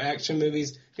Hard for action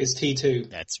movies is T2.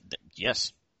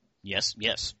 Yes.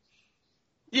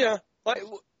 Yeah. Like,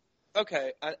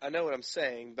 okay, I know what I'm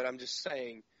saying, but I'm just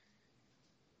saying,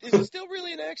 is it still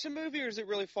really an action movie, or does it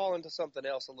really fall into something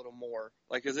else a little more?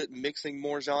 Like, is it mixing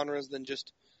more genres than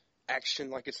just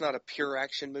action? Like, it's not a pure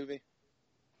action movie?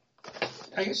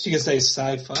 I guess you could say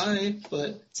sci-fi,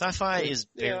 but Sci-fi is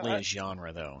barely Yeah, a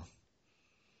genre, though.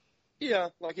 Yeah,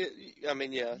 like it. I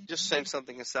mean, yeah, just saying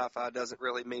something in sci-fi doesn't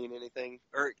really mean anything,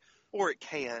 or it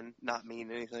can not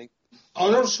mean anything.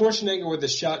 Arnold Schwarzenegger with a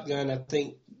shotgun, I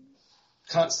think,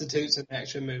 constitutes an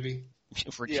action movie.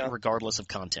 Yeah. Regardless of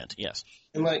content, yes.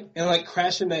 And like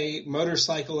crashing a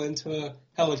motorcycle into a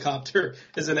helicopter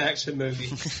is an action movie.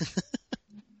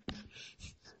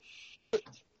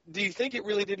 Do you think it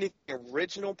really did anything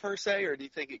original per se, or do you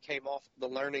think it came off the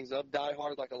learnings of Die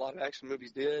Hard like a lot of action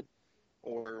movies did,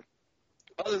 or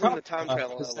other than the time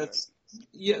travel element?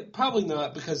 Yeah, probably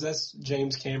not, because that's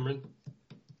James Cameron.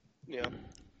 Yeah.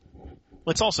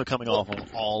 It's also coming off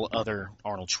of all other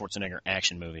Arnold Schwarzenegger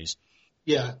action movies.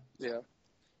 Yeah. Yeah.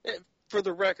 For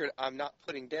the record, I'm not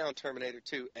putting down Terminator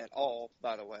 2 at all,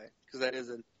 by the way, because that is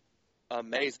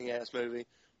amazing ass movie.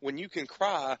 When you can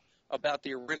cry about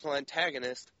the original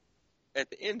antagonist at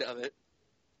the end of it,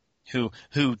 Who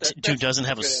that's doesn't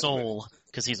have a good-ass soul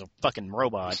because he's a fucking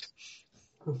robot.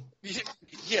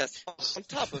 yes, on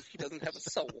top of he doesn't have a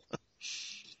soul.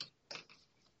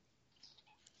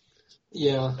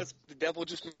 Yeah. The devil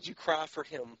just made you cry for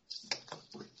him.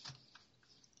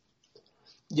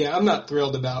 Yeah, I'm not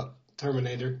thrilled about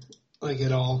Terminator, like,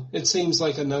 at all. It seems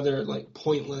like another, like,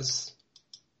 pointless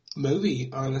movie,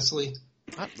 honestly.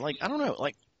 I don't know.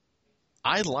 Like,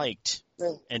 I liked,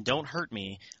 and don't hurt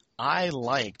me, I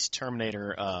liked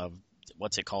Terminator,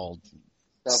 what's it called?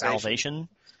 Salvation.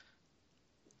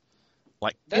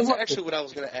 Like, That's actually what I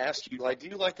was going to ask you. Like, do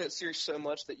you like that series so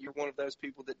much that you're one of those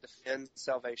people that defend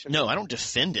Salvation? no, I don't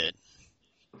defend it.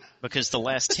 Because the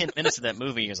last 10 minutes of that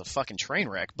movie is a fucking train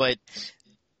wreck. But,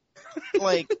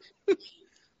 like,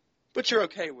 But you're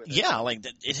okay with it. yeah, like,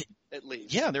 At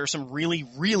least. yeah, there are some really,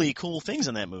 really cool things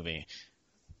in that movie.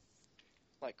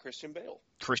 Like Christian Bale.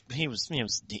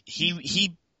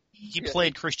 He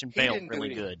played Christian Bale didn't do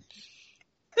really anything.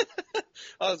 good.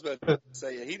 I was about to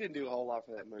say, yeah, he didn't do a whole lot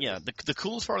for that movie. Yeah, the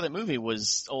coolest part of that movie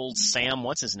was old Sam,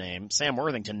 what's his name? Sam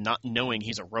Worthington not knowing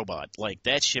he's a robot. Like,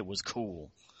 that shit was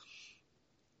cool.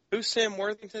 Who's Sam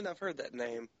Worthington? I've heard that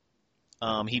name.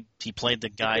 He played the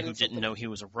guy who didn't know he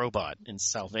was a robot in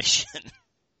Salvation.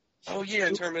 Oh, yeah,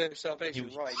 Terminator Salvation,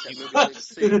 He- right. That he- movie I didn't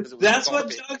see because it was That's what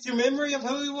garbage. jogs your memory of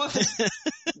who he was?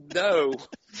 No.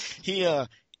 He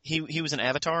was an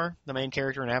Avatar, the main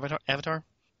character in Avatar.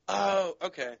 Oh,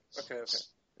 okay.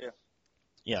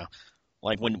 Yeah.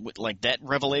 Like like that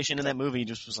revelation in that movie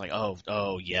just was like,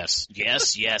 oh yes.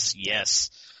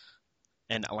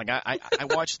 And like I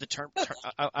watched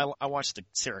I watched the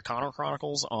Sarah Connor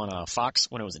Chronicles on Fox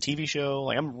when it was a TV show.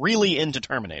 Like, I'm really into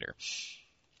Terminator.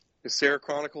 Is Sarah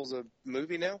Chronicles a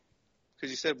movie now? Because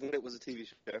you said when it was a TV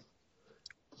show.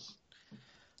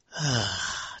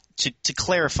 To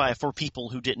clarify for people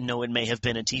who didn't know, it may have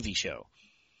been a TV show.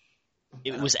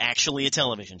 It was actually a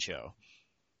television show.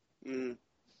 Mm.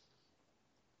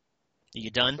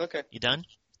 You done? Okay. You done?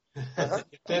 Uh-huh.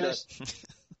 Finished.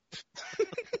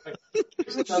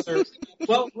 Here's another.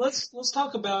 Well, let's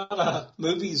talk about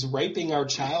movies raping our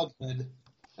childhood.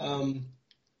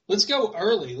 Let's go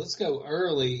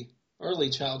early. Early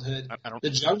childhood. I don't. The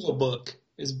Jungle Book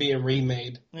is being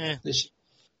remade. This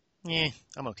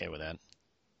I'm okay with that.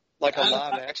 Like a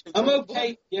live action. I'm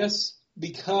okay, yes,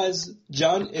 because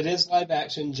it is live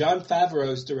action. Jon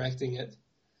Favreau's directing it.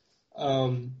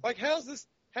 Like, how's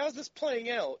this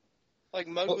playing out? Like,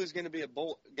 Mowgli's going to be a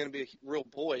real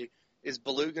boy. Is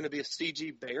Baloo going to be a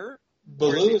CG bear? Or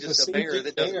Baloo is he is just a a bear CG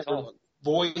that doesn't bear talk?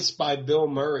 voiced by Bill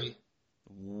Murray.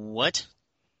 What?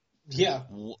 Yeah.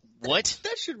 What?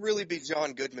 That should really be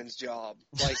John Goodman's job.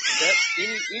 Like, that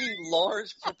any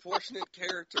large proportionate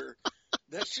character,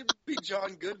 that should be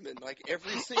John Goodman. Like,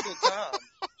 every single time.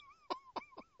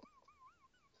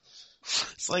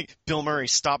 It's like Bill Murray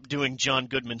stopped doing John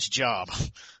Goodman's job.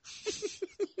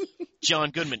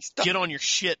 John Goodman, get on your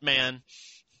shit, man.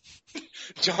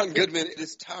 John Goodman, it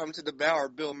is time to devour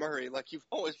Bill Murray like you've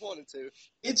always wanted to.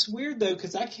 It's weird, though,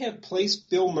 because I can't place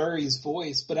Bill Murray's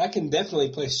voice, but I can definitely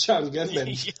place John Goodman.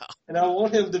 Yeah. And I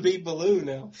want him to be Baloo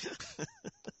now.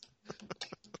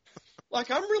 Like,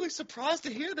 I'm really surprised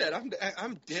to hear that.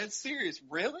 I'm dead serious.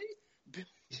 Really?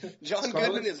 John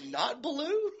Scarlett- Goodman is not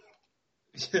Baloo?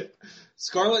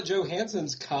 Scarlett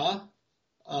Johansson's Ka.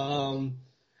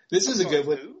 This is a good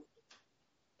one. Who?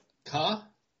 Ka?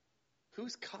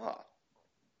 Who's Ka?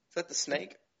 Is that the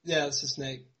snake? Yeah, it's a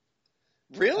snake.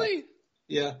 Really?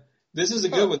 Yeah. This is a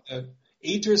good one, though.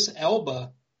 Idris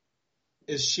Elba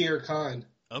is Shere Khan.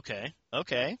 Okay.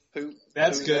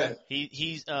 That's who's good. that?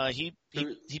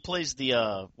 He plays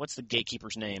the what's the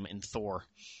gatekeeper's name in Thor?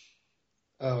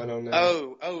 Oh, I don't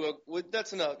know. Oh, well,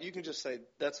 that's enough. You can just say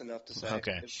that's enough to say.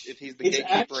 Okay. If he's the It's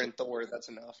gatekeeper actually- in Thor, that's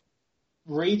enough.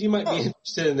 Reed, you might be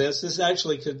interested in this. This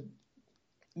actually could.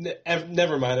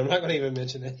 Never mind. I'm not going to even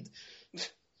mention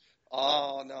it.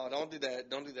 Oh, no, don't do that.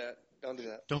 Don't do that.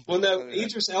 Well, no, Don't do that.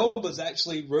 Idris Elba is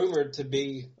actually rumored to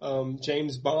be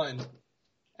James Bond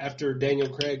after Daniel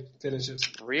Craig finishes,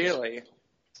 Really?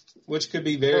 which could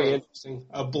be very Huh. interesting.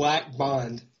 A black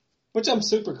Bond, which I'm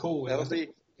super cool with. That'll be.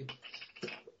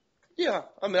 Yeah,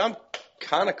 I mean, I'm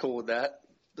kind of cool with that.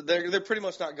 But they're pretty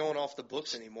much not going off the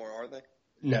books anymore, are they?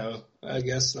 No, I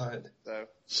guess not. So,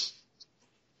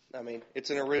 I mean,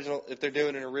 it's an original. If they're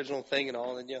doing an original thing and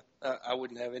all, then yeah, I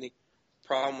wouldn't have any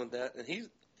problem with that. And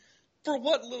for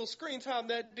what little screen time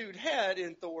that dude had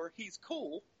in Thor, he's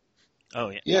cool. Oh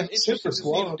yeah. Yeah, I'm interested super to see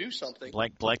him suave. do something.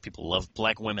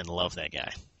 Black women love that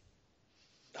guy.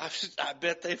 I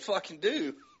bet they fucking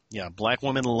do. Yeah, black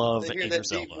women love They hear Idris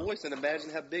that deep Elba. voice and imagine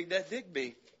how big that dick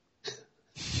be.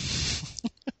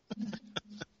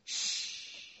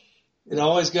 It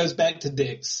always goes back to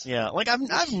dicks. Yeah, like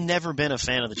I've never been a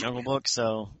fan of the Jungle Book,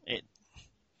 so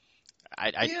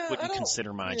I Yeah, I wouldn't don't-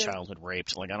 consider my yeah. childhood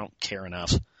raped. Like I don't care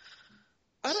enough.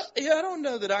 I don't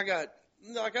know that I got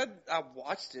like I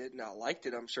watched it and I liked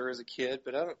it. I'm sure as a kid,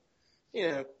 but I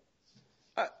don't.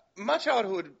 My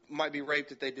childhood might be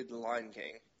raped if they did The Lion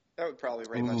King. That would probably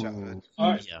rape my childhood.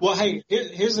 All right. Yeah. Well, hey,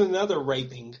 here's another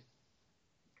raping,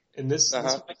 and this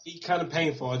Uh-huh. might be kind of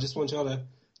painful. I just want y'all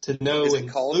to know. Is it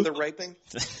and called the raping?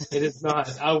 It is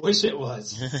not. I wish it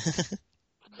was.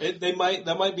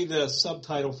 That might be the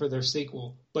subtitle for their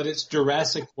sequel, but it's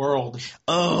Jurassic World.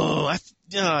 Oh,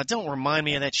 don't remind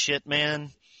me of that shit,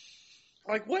 man.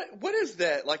 Like what is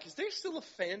that? Like, is there still a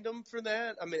fandom for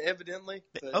that? I mean, evidently.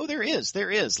 But, Oh, there is.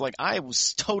 Like, I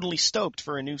was totally stoked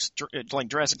for a new, like,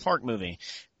 Jurassic Park movie.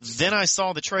 Then I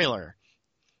saw the trailer.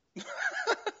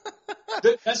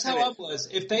 That's how I was.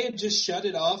 If they had just shut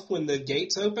it off when the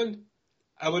gates opened,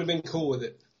 I would have been cool with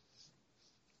it.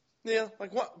 yeah.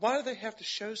 Like, why do they have to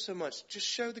show so much? Just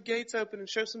show the gates open and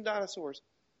show some dinosaurs,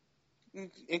 and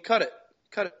cut it.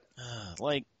 Cut it.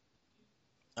 Like,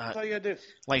 That's all you gotta do.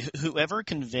 like, whoever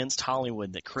convinced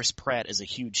Hollywood that Chris Pratt is a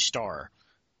huge star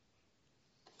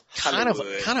kind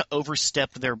of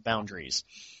overstepped their boundaries.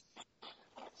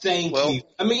 Thank Well- you.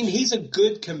 I mean, he's a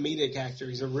good comedic actor.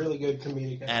 He's a really good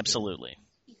comedic actor. Absolutely.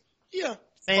 Yeah.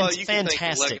 You can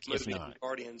Fantastic, thank if Lego not. Movie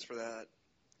Guardians for that.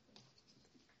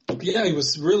 Yeah, he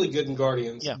was really good in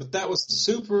Guardians. Yeah. But that was a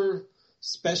super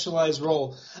specialized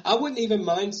role. I wouldn't even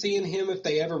mind seeing him if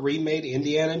they ever remade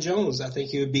Indiana Jones. I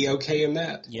think he would be okay in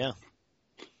that. Yeah.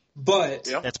 But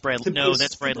Yeah. That's Bradley. No,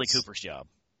 that's Bradley Cooper's job.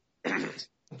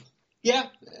 yeah,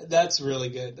 that's really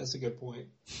good. That's a good point.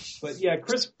 But yeah,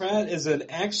 Chris Pratt is an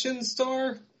action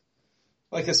star,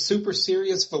 like a super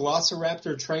serious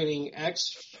Velociraptor training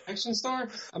action star.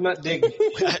 I'm not digging.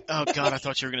 Oh God, I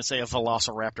thought you were going to say a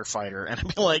Velociraptor fighter, and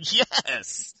I'd be like,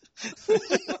 yes.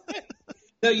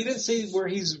 No, you didn't see where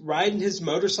he's riding his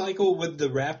motorcycle with the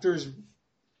raptors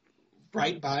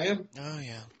right by him? Oh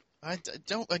yeah.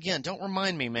 Don't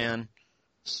remind me, man.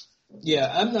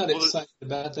 Yeah, I'm not Well, excited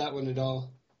about that one at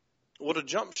all. Well, to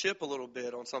jump ship a little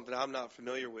bit on something I'm not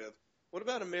familiar with, what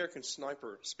about American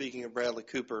Sniper? Speaking of Bradley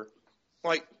Cooper,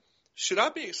 like, should I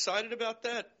be excited about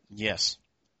that? Yes.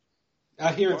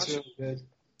 I hear Why it's really good.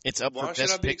 It's up Why for should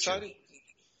I best be picture. excited?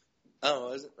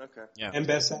 Oh, is it? Okay. Yeah. And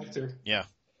Best Actor. Yeah.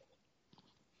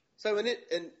 So, and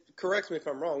correct me if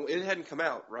I'm wrong, it hadn't come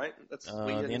out, right? That's we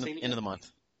The hadn't end seen it of yet? the month.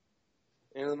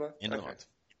 End of the month. End of the Okay. month.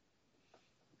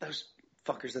 Those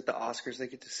fuckers at the Oscars, they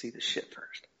get to see the shit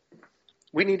first.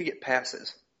 We need to get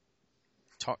passes.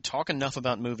 Talk enough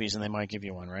about movies, and they might give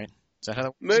you one, right? Is that how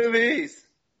that Movies.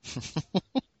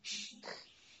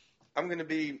 I'm going to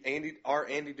be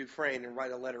Andy Dufresne and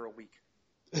write a letter a week.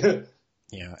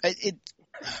 Yeah.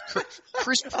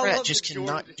 Chris I Pratt love just the cannot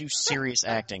Jordan. do serious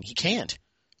acting. He can't.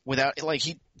 Without, like,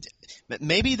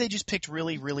 maybe they just picked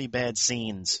really, really bad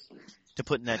scenes to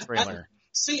put in that trailer.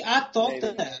 See, I thought Maybe.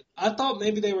 that. I thought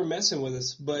maybe they were messing with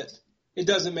us, but it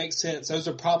doesn't make sense. Those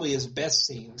are probably his best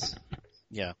scenes.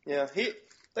 Yeah. Yeah,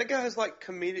 that guy has like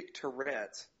comedic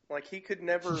Tourette's. Like he could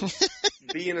never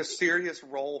be in a serious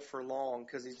role for long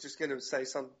because he's just going to say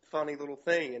some funny little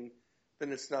thing, and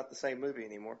then it's not the same movie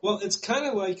anymore. Well, it's kind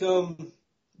of like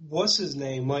what's his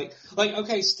name? Like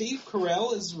okay, Steve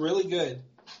Carell is really good.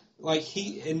 Like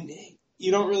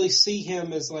you don't really see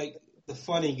him as like the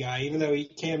funny guy, even though he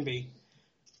can be.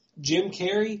 Jim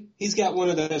Carrey, he's got one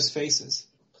of those faces.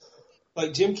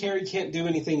 Like Jim Carrey can't do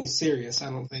anything serious, I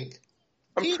don't think.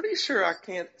 I'm pretty sure I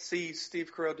can't see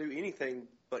Steve Carell do anything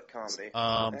but comedy.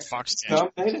 Foxcatcher.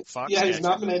 Nominated? Fox Yeah, he's Catcher.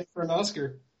 nominated for an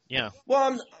Oscar. Yeah.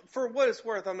 Well, for what it's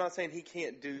worth, I'm not saying he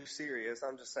can't do serious.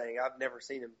 I'm just saying I've never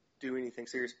seen him do anything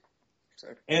serious. So.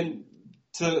 And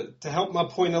to help my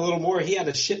point a little more, he had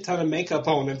a shit ton of makeup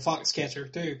on in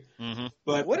Foxcatcher too. Mm-hmm.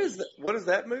 But What is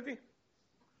that movie?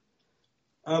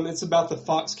 it's about the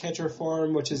Foxcatcher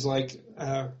farm, which is like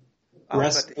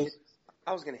wrestling.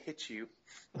 I was going to hit you.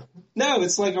 No,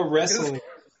 it's like a wrestling.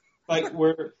 Like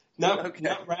we're not Okay.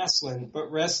 not wrestling,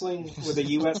 but wrestling with a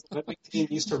U.S. Olympic team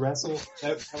used to wrestle.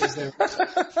 That was their.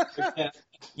 Yeah.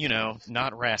 You know,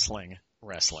 not wrestling.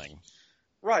 Wrestling.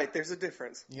 Right, there's a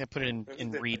difference. You gotta put it in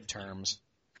difference. Reed terms.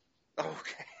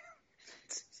 Okay.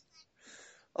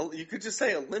 You could just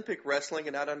say Olympic wrestling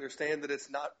and I'd understand that it's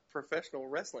not professional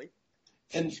wrestling.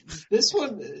 And this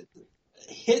one,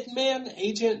 Hitman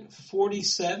Agent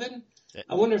 47.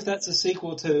 I wonder if that's a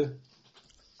sequel to.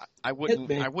 I wouldn't.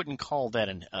 Hitman. I wouldn't call that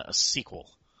a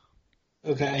sequel.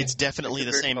 Okay. It's definitely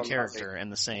It's the a very same fun character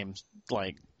and the same,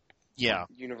 like, yeah,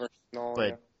 universe and all.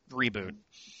 but reboot.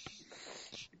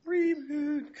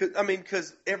 Reboot.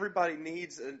 Because everybody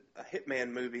needs a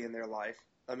Hitman movie in their life.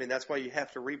 I mean, that's why you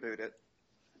have to reboot it.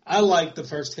 I like the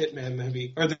first Hitman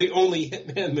movie, or the only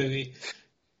Hitman movie,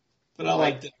 but I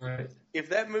liked it, right? If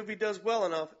that movie does well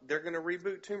enough, they're going to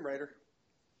reboot Tomb Raider.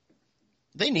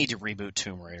 They need to reboot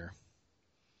Tomb Raider.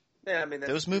 Yeah, I mean,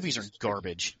 Those movies are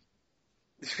garbage.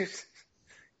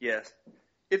 Yes.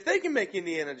 If they can make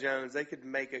Indiana Jones, they could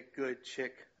make a good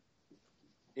chick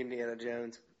Indiana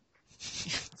Jones.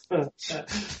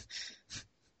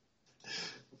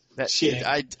 Shit.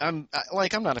 I'm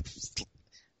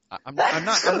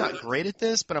not great at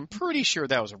this, but I'm pretty sure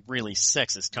that was a really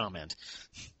sexist comment.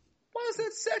 Why is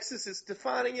that sexist? It's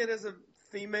defining it as a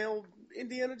female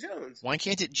Indiana Jones. Why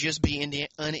can't it just be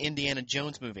an Indiana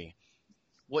Jones movie?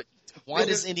 Why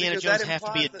does Indiana because Jones that have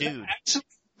to be a implies dude?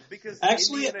 Because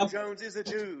Actually, Indiana Jones is a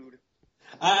dude.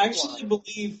 I actually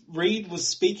believe Reed was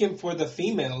speaking for the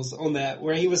females on that,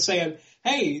 where he was saying,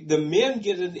 hey, the men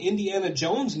get an Indiana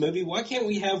Jones movie. Why can't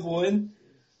we have one?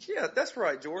 Yeah, that's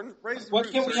right, Jordan. Raise the Why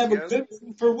roof, can't we have a Sergio. good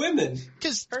one for women?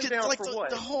 Because Turn down like for what?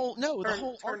 the whole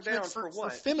Turn argument down for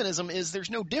what? feminism is there's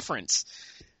no difference.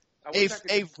 I wish I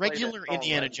could A just play regular that song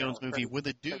Indiana right Jones now. movie with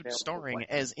a turn dude down for starring what?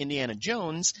 as Indiana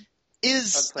Jones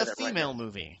is I'd play a that right female now.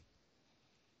 movie.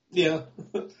 Yeah.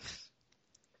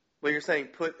 Well, you're saying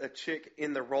put a chick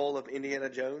in the role of Indiana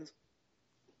Jones?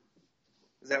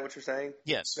 Is that what you're saying?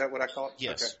 Yes. Is that what I call it?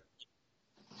 Yes.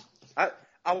 Okay.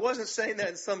 I wasn't saying that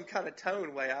in some kind of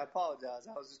tone way. I apologize.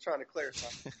 I was just trying to clarify.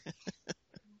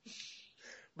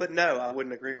 But no, I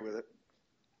wouldn't agree with it.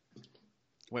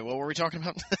 Wait, what were we talking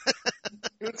about?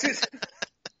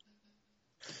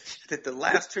 That the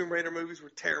last Tomb Raider movies were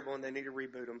terrible and they need to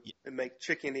reboot them and make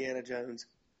chick Indiana Jones.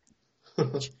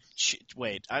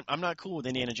 Wait, I'm not cool with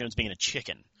Indiana Jones being a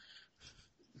chicken.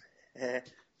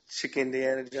 Chick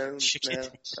Indiana Jones? Chicken.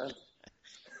 No.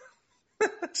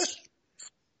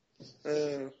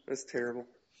 That's terrible.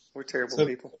 We're terrible So-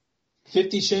 people.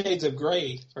 50 Shades of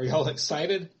Grey. Are y'all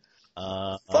excited?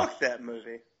 Fuck that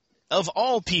movie. Of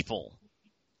all people,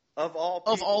 Of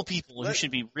all people. who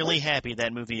should be really happy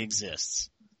that movie exists.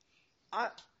 I'm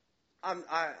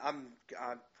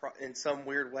in some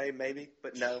weird way maybe,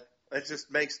 but no. It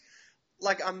just makes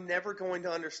I'm never going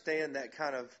to understand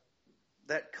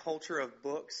that culture of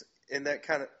books and that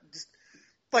kind of just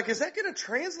is that going to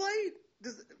translate?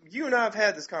 You and I have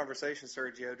had this conversation,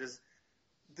 Sergio.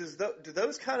 Do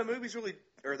those kind of movies really,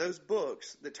 or those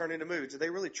books that turn into movies, do they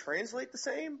really translate the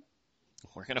same?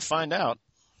 We're gonna find out.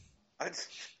 I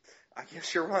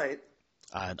guess you're right.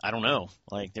 I don't know.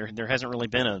 There hasn't really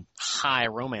been a high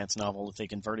romance novel that they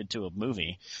converted to a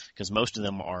movie, because most of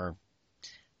them are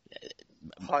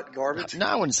Hot garbage. No,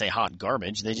 I wouldn't say hot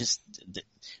garbage.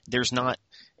 There's not.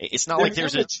 It's not They're like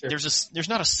there's literature.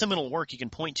 not a seminal work you can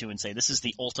point to and say this is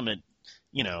the ultimate,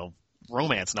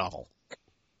 romance novel.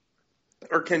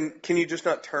 Or can you just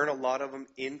not turn a lot of them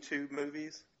into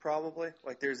movies? Probably.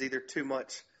 There's either too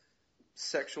much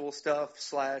sexual stuff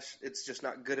 / it's just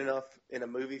not good enough in a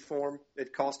movie form.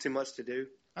 It costs too much to do.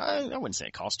 I wouldn't say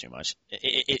it costs too much.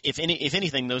 If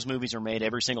anything, those movies are made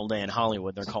every single day in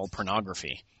Hollywood. They're called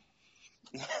pornography.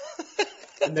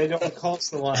 And they don't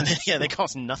cost a lot. Yeah, they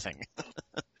cost nothing.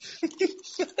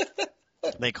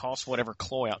 They cost whatever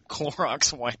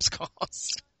Clorox wipes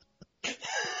cost.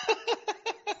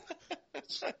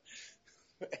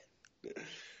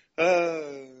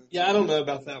 Yeah, I don't know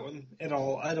about that one at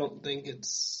all. I don't think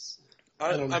it's...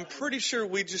 I don't know. I'm pretty sure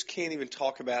we just can't even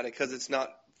talk about it because it's not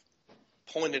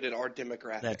pointed at our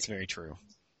demographic. That's very true.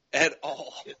 At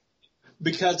all.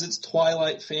 Because it's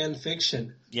Twilight fan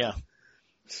fiction, Yeah.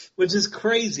 which is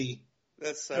crazy.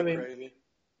 That's so crazy.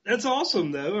 That's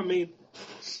awesome, though. I mean,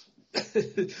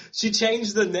 she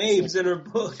changed the names in her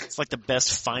book. It's like the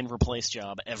best find replace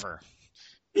job ever.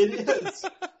 It is.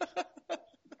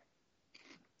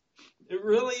 It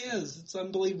really is. It's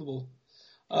unbelievable.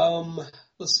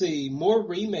 Let's see. More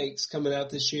remakes coming out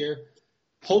this year.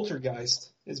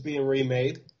 Poltergeist is being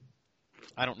remade.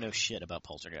 I don't know shit about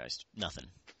Poltergeist. Nothing.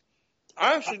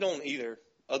 I actually don't either,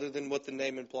 other than what the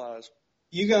name implies.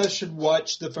 You guys should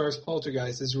watch the first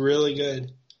Poltergeist. It's really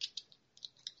good.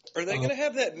 Are they going to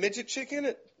have that midget chick in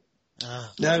it?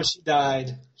 No, she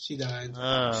died. She died.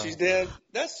 She's dead.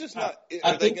 That's just not.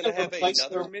 I Are they think going to they'll have replace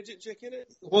another her- midget chick in it?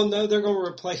 Well, no, they're going to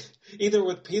replace either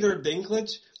with Peter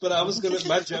Dinklage, but I was going to,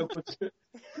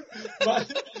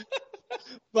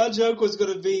 my joke was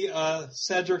going to be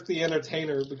Cedric the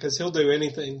Entertainer because he'll do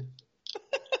anything.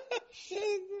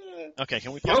 Okay,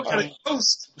 can we Y'all pause? got a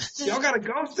ghost. Y'all got a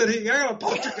ghost in here. Y'all got a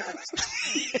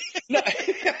poltergeist. No,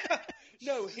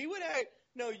 no, he would act.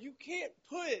 No, you can't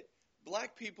put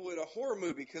black people in a horror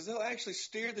movie because they'll actually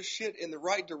steer the shit in the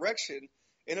right direction,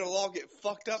 and it'll all get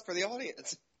fucked up for the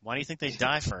audience. Why do you think they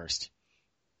die first?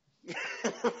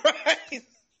 Right?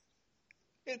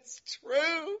 It's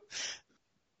true.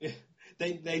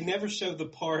 They never show the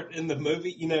part in the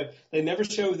movie. You know, they never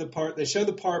show the part. They show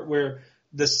the part where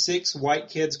the 6 white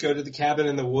kids go to the cabin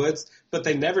in the woods, but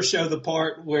they never show the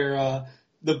part where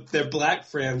their black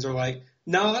friends are like,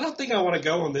 "No, I don't think I want to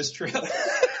go on this trip."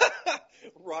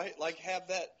 Right? Like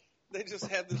they just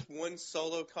have this one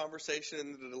solo conversation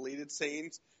in the deleted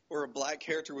scenes where a black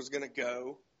character was going to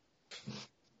go.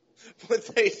 But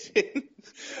they didn't.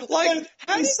 Like,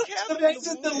 how did Cabin in the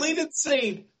Woods... deleted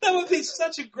scene. That would be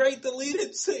such a great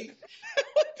deleted scene. That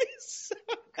would be so...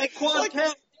 Hey,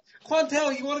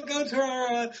 Quantel, you want to go to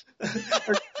our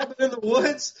cabin in the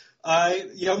woods?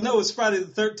 Y'all know it's Friday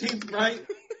the 13th, right?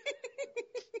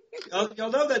 Y'all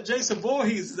know that Jason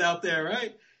Voorhees is out there,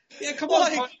 right? Yeah, come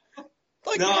on.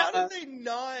 Like, No, how did they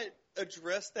not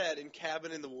address that in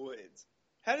Cabin in the Woods?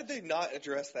 How did they not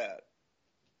address that?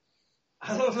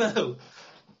 I don't know.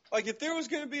 Like, if there was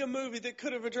going to be a movie that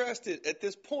could have addressed it at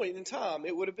this point in time,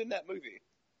 it would have been that movie.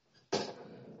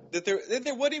 That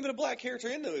there wasn't even a black character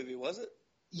in the movie, was it?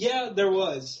 Yeah, there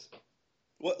was.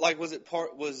 What, like, was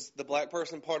the black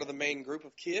person part of the main group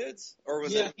of kids, or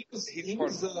was it?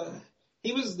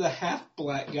 He was the half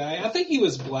black guy. I think he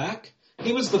was black.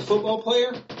 He was the football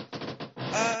player.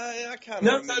 I kind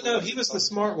of No. He was the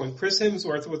smart one. Chris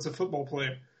Hemsworth was the football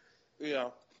player. Yeah.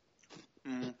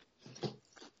 Mm.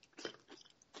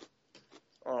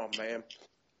 Oh man.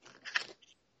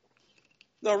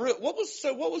 No, what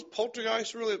was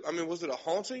Poltergeist really? I mean, was it a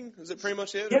haunting? Is it pretty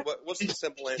much it? Yeah. Or what's the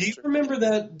simple answer? Do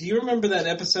you remember that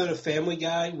episode of Family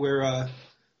Guy where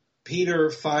Peter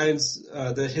finds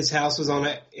that his house was on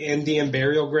an Indian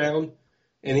burial ground,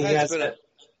 and he has that.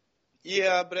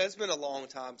 Yeah, but it's been a long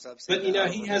time since I've seen. But you know,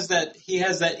 he has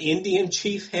that Indian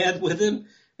chief head with him,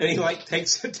 and he like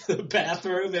takes it to the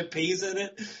bathroom and pees in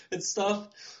it and stuff.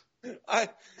 I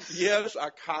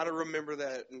kind of remember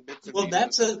that. In bits and Well,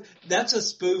 pieces. that's a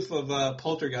spoof of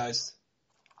Poltergeist.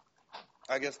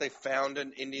 I guess they found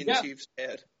an Indian chief's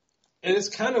head. And it's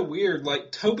kind of weird.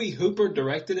 Like, Tobe Hooper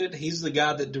directed it. He's the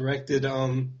guy that directed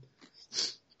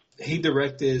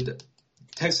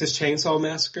Texas Chainsaw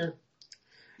Massacre.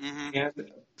 Mm-hmm.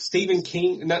 And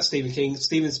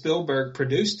Steven Spielberg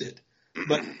produced it.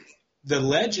 But the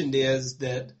legend is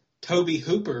that Tobe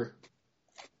Hooper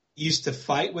used to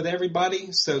fight with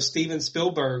everybody, so Steven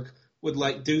Spielberg would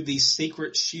like do these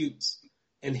secret shoots,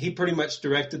 and he pretty much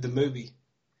directed the movie.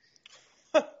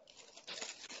 And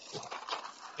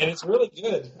it's really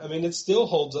good. I mean, it still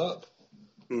holds up.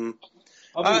 Mm.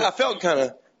 I felt kind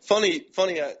of funny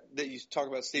that you talk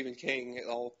about Stephen King and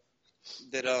all.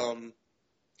 That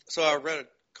so I read a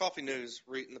Coffee News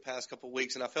in the past couple of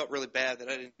weeks, and I felt really bad that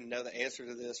I didn't know the answer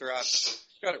to this, or I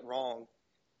got it wrong.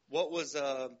 What was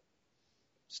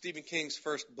Stephen King's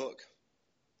first book?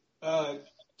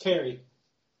 Carrie.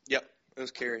 Yep, it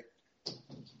was Carrie.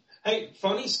 Hey,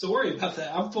 funny story about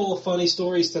that. I'm full of funny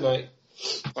stories tonight.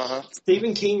 Uh-huh.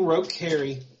 Stephen King wrote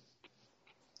Carrie,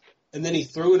 and then he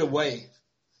threw it away.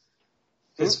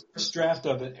 His first draft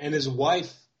of it, and his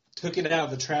wife took it out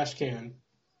of the trash can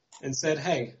and said,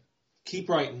 "Hey, keep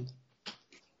writing."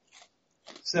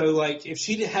 So, like, if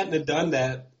she hadn't have done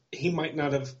that, he might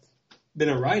not have been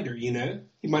a writer, you know?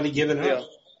 He might have given up. Yeah.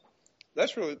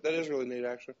 That is really neat,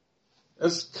 actually.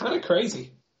 That's kind of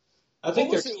crazy. I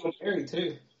think they're still married,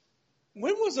 too.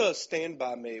 When was Stand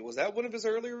By Me? Was that one of his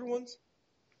earlier ones?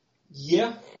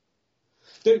 Yeah.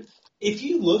 Dude, if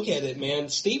you look at it, man,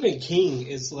 Stephen King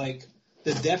is like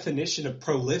the definition of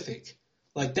prolific.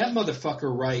 Like, that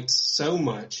motherfucker writes so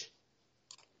much.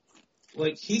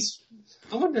 Like,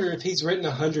 I wonder if he's written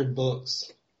 100 books.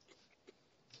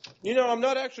 You know, I'm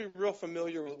not actually real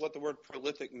familiar with what the word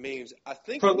prolific means. I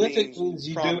think Prolific it means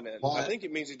you prominent. do a lot. I think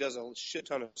it means he does a shit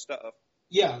ton of stuff.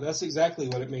 Yeah, that's exactly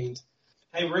what it means.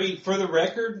 Hey, Reed, for the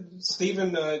record,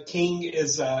 Stephen King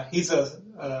is he's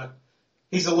a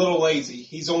little lazy.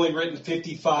 He's only written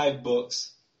 55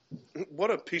 books. What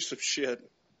a piece of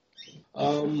shit.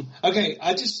 Okay,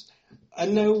 I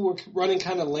know we're running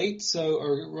kind of late,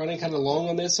 or running kind of long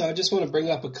on this, so I just want to bring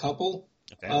up a couple.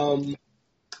 Okay.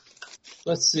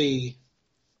 Let's see.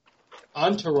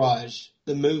 Entourage,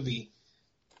 the movie.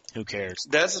 Who cares?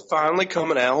 That's finally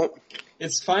coming out.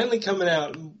 It's finally coming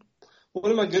out.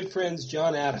 One of my good friends,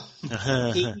 John Adam,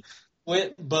 he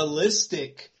went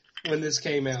ballistic when this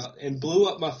came out and blew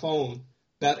up my phone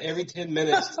about every 10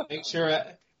 minutes to make sure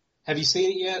have you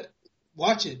seen it yet?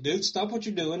 Watch it, dude. Stop what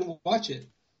you're doing and watch it.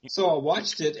 So I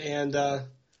watched it, and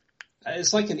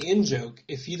it's like an in joke.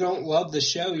 If you don't love the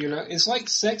show, you're not. It's like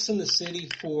Sex in the City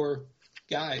for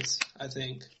guys, I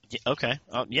think. Yeah, okay.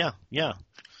 Yeah.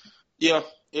 Yeah,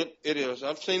 it is.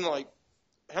 I've seen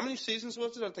how many seasons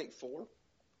was it? I think 4. Or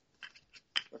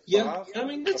Yeah, 5? I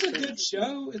mean it's a good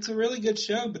show. It's a really good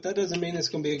show, but that doesn't mean it's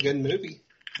going to be a good movie.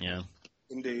 Yeah.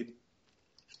 Indeed.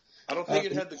 I don't think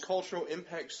it had the cultural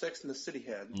impact Sex in the City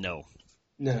had. No,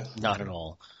 No. not at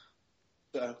all.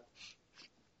 So,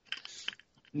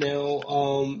 Now,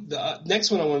 the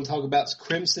next one I want to talk about is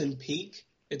Crimson Peak.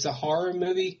 It's a horror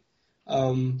movie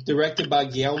directed by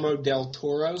Guillermo del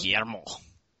Toro. Guillermo.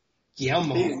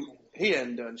 Guillermo. he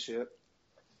hadn't done shit.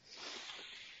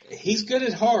 He's good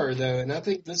at horror, though, and I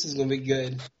think this is going to be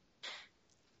good.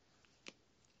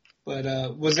 But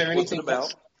was there What's anything it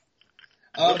about?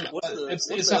 else?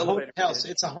 It's the a haunted elevator house.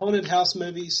 pitch? It's a haunted house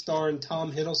movie starring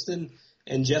Tom Hiddleston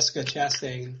and Jessica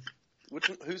Chastain.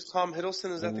 Who's Tom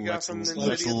Hiddleston? Is that the guy That's- from that's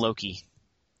Insidious? Loki.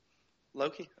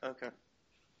 Loki? Okay.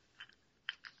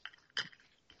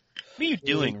 What are you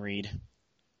doing, Reed?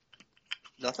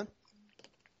 Nothing?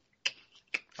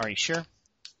 Are you sure?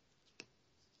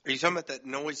 Are you talking about that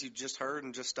noise you just heard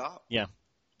and just stopped? Yeah.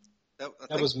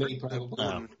 That was me, probably.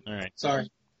 Oh, all right. Sorry.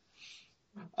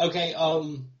 Okay,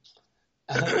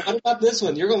 what about this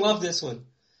one? You're going to love this one.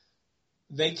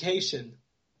 Vacation.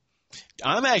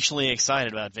 I'm actually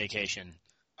excited about Vacation.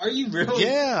 Are you really?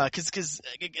 Yeah, because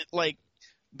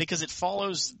it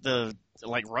follows the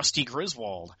Rusty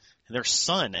Griswold, their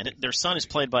son, and their son is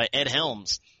played by Ed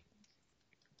Helms.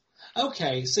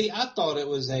 Okay, see, I thought it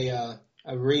was a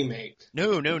remake.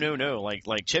 No.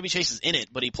 Like Chevy Chase is in it,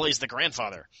 but he plays the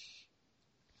grandfather.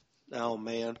 Oh,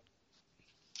 man.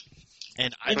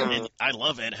 And I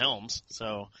love Ed Helms,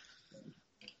 so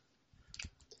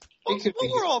It could What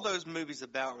be. were all those movies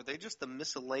about? Were they just the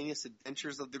miscellaneous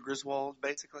adventures of the Griswolds,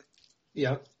 basically?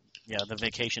 Yeah. yeah, the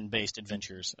vacation-based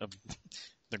adventures of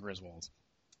the Griswolds.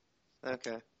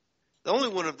 Okay. The only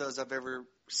one of those I've ever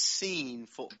seen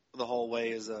the whole way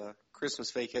is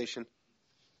Christmas Vacation.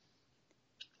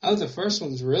 Oh, the first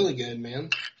one's really good, man.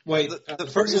 Wait, The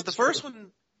one's- first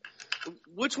one.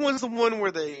 Which one's the one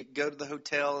where they go to the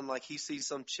hotel and he sees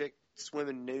some chick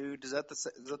swimming nude? Is that the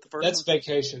first That's one?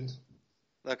 Vacation.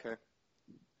 Okay.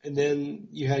 And then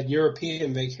you had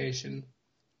European Vacation.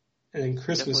 And then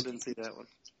Christmas. Definitely didn't see that one.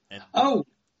 Oh,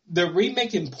 they're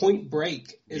remaking Point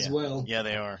Break as Yeah. well. Yeah,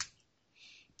 they are.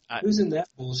 Who's in that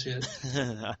bullshit?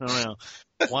 I don't know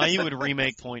why you would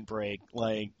remake Point Break.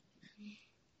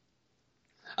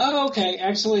 Oh, okay.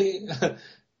 Actually,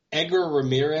 Edgar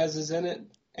Ramirez is in it.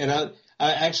 And I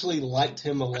actually liked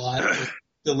him a lot in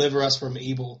Deliver Us from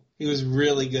Evil. He was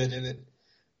really good in it.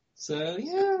 So,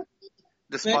 yeah.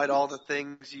 Despite all the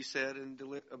things you said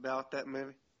about that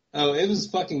movie. Oh, it was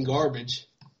fucking garbage.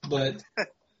 But,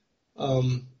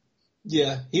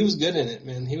 yeah, he was good in it,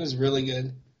 man. He was really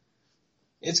good.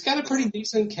 It's got a pretty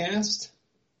decent cast.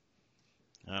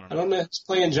 I don't I know. don't know who's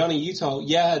playing Johnny Utah.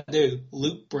 Yeah, I do.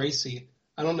 Luke Bracey.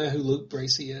 I don't know who Luke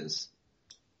Bracey is.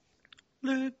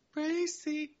 Luke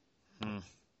Bracey.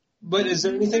 But is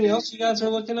there anything else you guys are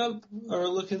looking up or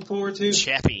looking forward to?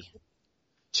 Chappie.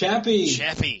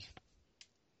 Chappie.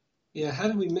 Yeah, how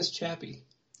did we miss Chappie?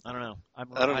 I don't know. I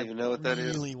don't even know what that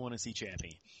is. I really want to see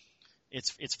Chappie.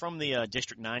 It's from the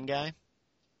District 9 guy.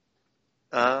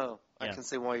 Oh, I Yeah. can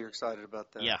see why you're excited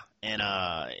about that. Yeah, and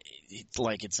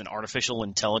it's an artificial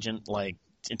intelligence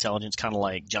kind of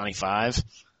like Johnny Five.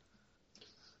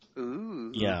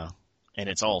 Ooh. Yeah, and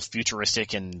it's all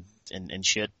futuristic and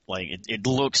shit. It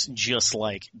looks just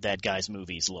like that guy's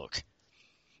movies look.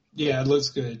 Yeah, it looks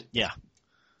good. Yeah.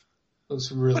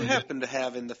 Looks really What good. happened to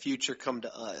having the future come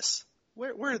to us?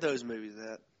 Where are those movies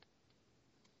at?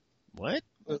 What?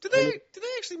 Do they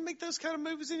actually make those kind of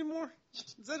movies anymore?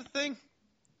 Is that a thing?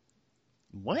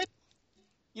 What?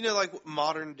 You know, like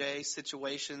modern day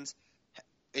situations,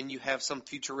 and you have some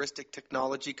futuristic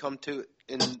technology come to it,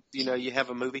 and you have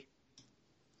a movie.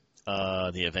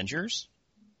 The Avengers?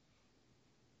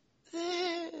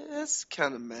 That's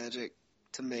kind of magic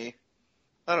to me.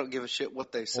 I don't give a shit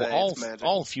what they say. Well, It's magic.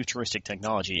 all futuristic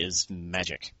technology is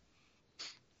magic.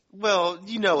 Well,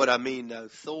 you know what I mean, though.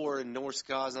 Thor and Norse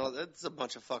gods, and all that's a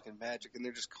bunch of fucking magic, and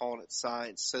they're just calling it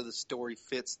science so the story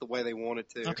fits the way they want it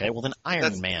to. Okay, well then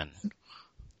Iron Man.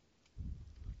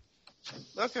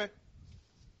 Okay.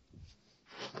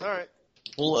 All right.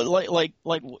 Well,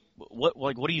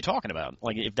 what are you talking about?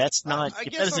 Like, if that's not, I if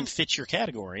guess that doesn't I'm- fit your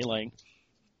category, like,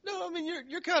 No, I mean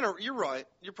you're right.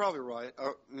 You're probably right.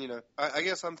 I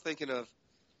guess I'm thinking of,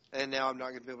 and now I'm not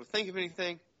going to be able to think of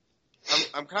anything.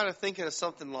 I'm kind of thinking of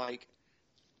something like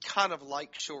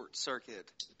Short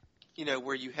Circuit,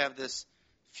 where you have this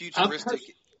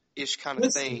futuristic-ish kind of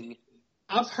Listen. thing.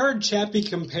 I've heard Chappie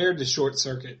compared to Short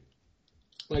Circuit.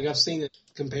 Like, I've seen it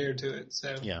compared to it.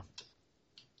 So Yeah.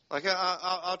 Like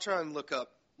I'll try and look up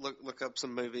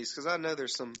some movies because I know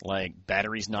there's some. Like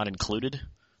batteries not included.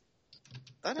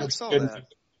 I never That's saw good. that.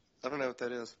 I don't know what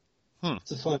that is.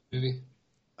 It's a fun movie.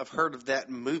 I've heard of that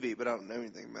movie, but I don't know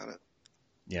anything about it.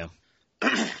 Yeah.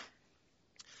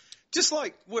 Just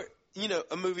like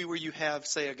a movie where you have,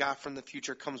 say, a guy from the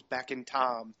future comes back in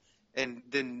time, and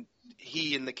then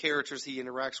he and the characters he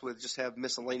interacts with just have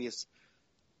miscellaneous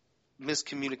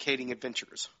miscommunicating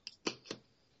adventures.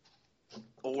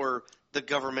 Or the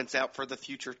government's out for the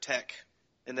future tech,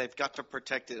 and they've got to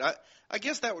protect it. I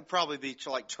guess that would probably be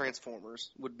like Transformers,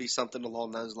 would be something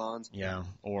along those lines. Yeah.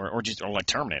 Or like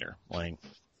Terminator. Like.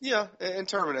 Yeah, and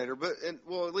Terminator,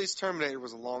 well, at least Terminator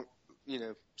was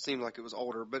seemed like it was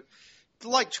older, but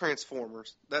like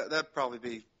Transformers, that'd probably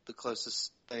be the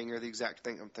closest thing or the exact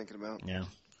thing I'm thinking about. Yeah.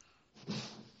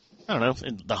 I don't know.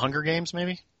 The Hunger Games,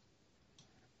 maybe?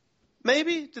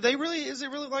 Maybe. Is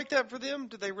it really like that for them?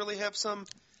 Do they really have some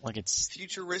Like it's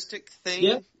futuristic thing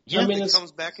Yeah, that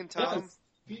comes back in time?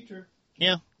 Future.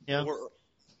 yeah.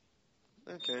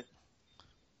 Okay.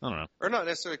 I don't know. Or not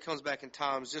necessarily comes back in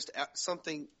time, it's just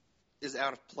something is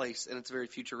out of place and it's very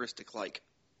futuristic like.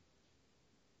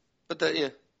 But I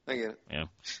get it. Yeah.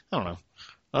 I don't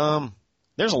know.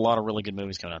 There's a lot of really good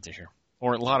movies coming out this year.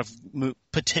 Or a lot of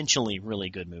potentially really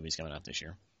good movies coming out this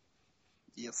year.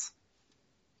 Yes.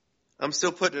 I'm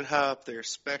still putting it high up there.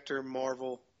 Spectre,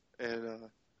 Marvel, and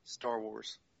Star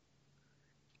Wars.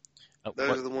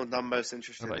 Those are the ones I'm most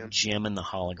interested What about in. Gem and the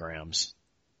Holograms?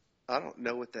 I don't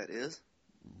know what that is.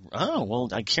 Oh, well,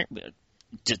 I can't.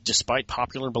 Despite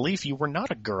popular belief, you were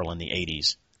not a girl in the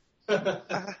 80s.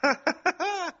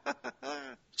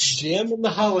 Gem and the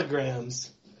Holograms.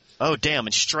 Oh, damn,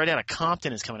 and Straight Outta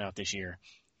Compton is coming out this year.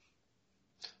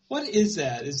 What is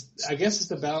that? I guess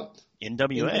it's about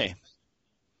NWA.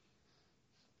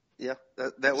 Yeah,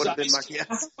 that would have been my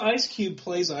guess. Ice Cube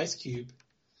plays Ice Cube.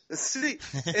 See,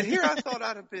 and here I thought I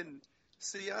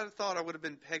would have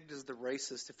been pegged as the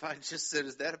racist if I just said,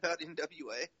 "Is that about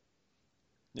NWA?"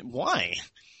 Why?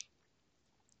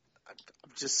 I'm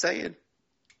just saying.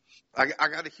 I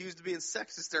got accused of being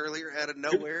sexist earlier out of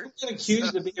nowhere. You got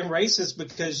accused of being racist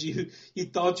because you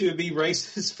thought you would be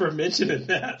racist for mentioning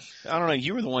that. I don't know.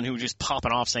 You were the one who was just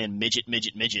popping off saying midget,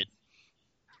 midget, midget.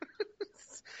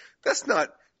 That's not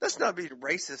being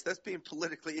racist. That's being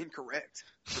politically incorrect.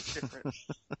 It's different.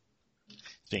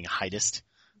 Being a heightist.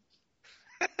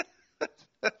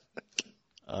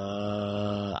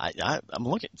 I'm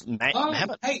looking.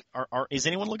 Hey. Is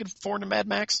anyone looking forward to Mad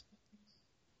Max?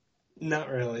 Not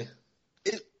really.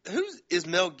 Is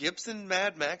Mel Gibson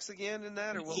Mad Max again in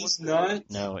that, or what? He's not.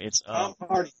 No, it's Tom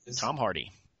Hardy is. Tom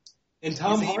Hardy. And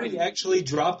Tom Is he Hardy even- actually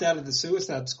dropped out of the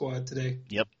Suicide Squad today.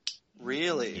 Yep.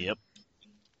 Really? Yep.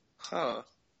 Huh.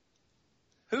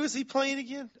 Who is he playing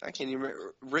again? I can't even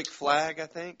remember. Rick Flag, I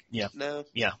think. Yeah. No.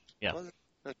 Yeah. Yeah. Was it?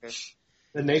 Okay.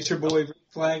 The Nature Boy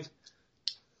flag.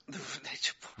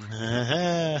 Nature Boy.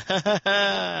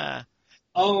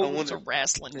 Oh, It's a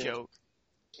wrestling joke.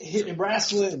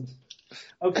 wrestling.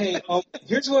 Okay,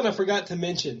 here's one I forgot to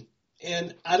mention,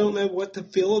 and I don't know what to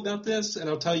feel about this, and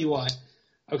I'll tell you why.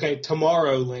 Okay,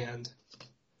 Tomorrowland.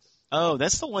 Oh,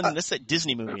 that's the one. That's that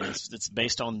Disney movie that's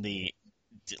based on the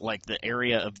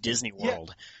area of Disney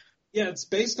World. Yeah, it's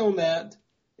based on that,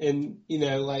 and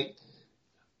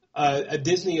a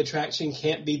Disney attraction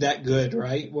can't be that good,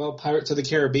 right? Well, Pirates of the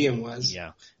Caribbean was.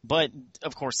 Yeah, but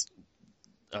of course,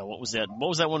 what was that? What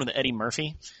was that one with Eddie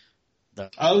Murphy?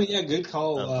 Oh yeah, good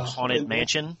call. The Haunted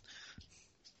Mansion.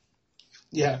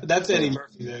 Yeah, that's Eddie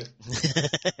Murphy though.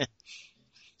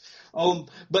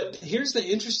 But here's the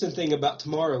interesting thing about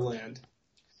Tomorrowland.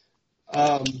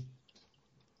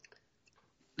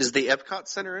 Is the Epcot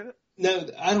Center in it? No,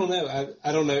 I don't know.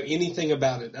 I don't know anything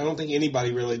about it. I don't think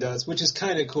anybody really does, which is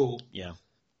kind of cool. Yeah,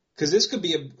 Because this could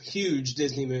be a huge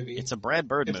Disney movie. it's a Brad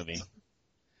Bird movie.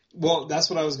 Well, that's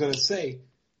what I was going to say.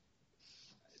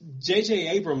 J.J.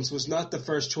 Abrams was not the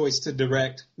first choice to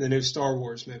direct the new Star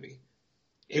Wars movie.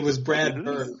 It was Brad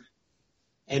Bird.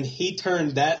 And he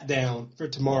turned that down for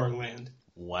Tomorrowland.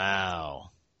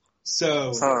 Wow.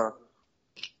 So,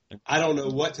 I don't know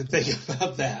what to think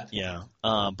about that. Yeah.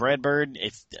 Brad Bird,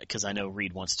 because I know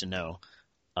Reed wants to know.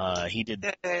 He did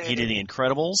The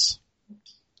Incredibles,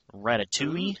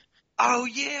 Ratatouille, Oh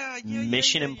yeah,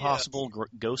 Mission Impossible,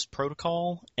 Ghost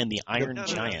Protocol, and The Iron No.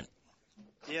 Giant.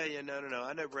 Yeah, no.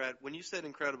 I know Brad. When you said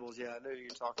Incredibles, yeah, I know who you're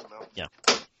talking about. Yeah.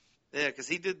 Yeah, because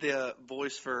he did the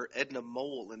voice for Edna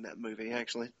Mole in that movie,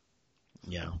 actually.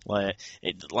 Yeah,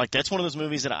 like that's one of those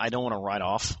movies that I don't want to write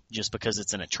off just because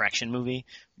it's an attraction movie,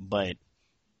 but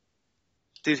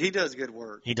Dude, he does good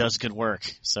work. he does good work.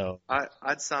 So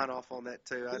I'd sign off on that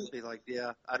too. I'd be like,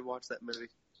 yeah, I'd watch that movie.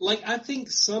 Like, I think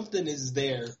something is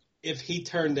there if he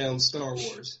turned down Star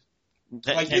Wars.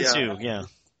 that Like, that yeah. too, yeah.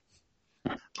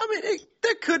 I mean,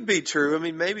 that could be true. I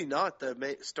mean, maybe not though.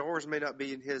 Star Wars may not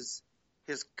be in his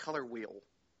color wheel,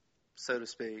 so to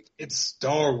speak. It's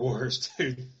Star Wars,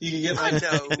 dude. You can get I like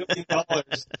know. $1 million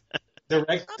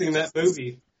directing that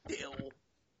movie. Still,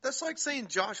 that's like saying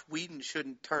Josh Whedon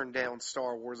shouldn't turn down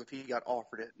Star Wars if he got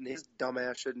offered it, and his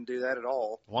dumbass shouldn't do that at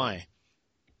all Why?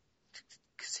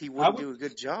 because he wouldn't do a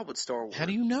good job with Star Wars. How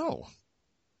do you know?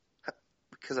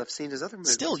 Because I've seen his other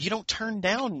movies. Still, you don't turn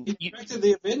down. He directed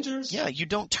the Avengers. Yeah, you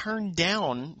don't turn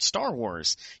down Star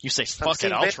Wars. You say, "Fuck seen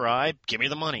it, I'll Van- try. Give me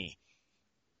the money."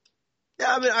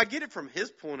 Yeah, I mean, I get it from his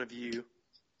point of view,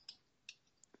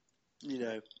 you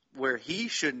know, where he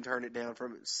shouldn't turn it down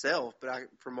from himself. But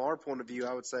from our point of view,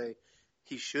 I would say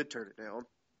he should turn it down.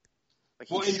 Like,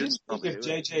 he Well, and should just think probably if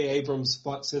do it. J.J. Abrams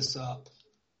fucks this up,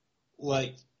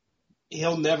 like,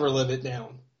 he'll never live it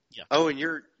down. Oh, and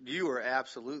you are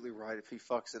absolutely right. If he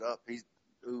fucks it up,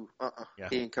 Yeah.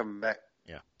 he ain't coming back.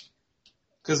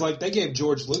 Because, like, they gave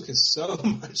George Lucas so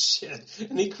much shit,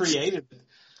 and he created it.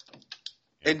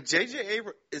 And J.J.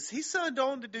 Abrams, is he signed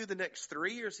on to do the next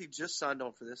 3, or is he just signed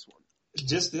on for this one?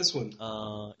 Just this one.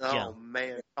 Oh Yeah.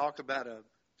 man, talk about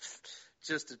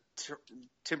just a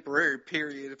temporary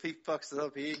period. If he fucks it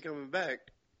up, he ain't coming back.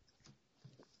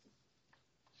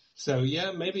 So,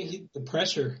 yeah, maybe the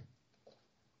pressure.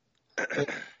 But,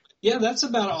 yeah, that's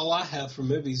about all I have for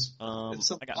movies.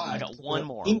 It's a I got lot. one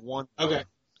more. Okay. One more.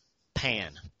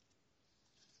 Pan.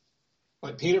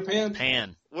 Like Peter Pan?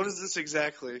 Pan. What is this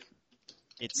exactly?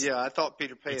 It's Yeah, I thought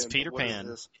Peter Pan. It's Peter but what is Pan.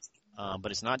 this?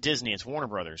 but it's not Disney. It's Warner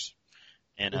Brothers.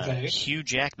 And Okay. Hugh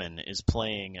Jackman is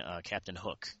playing Captain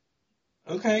Hook.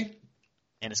 Okay.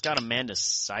 And it's got Amanda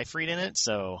Seyfried in it,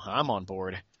 so I'm on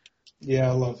board. Yeah,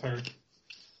 I love her.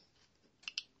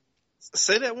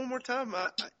 Say that one more time.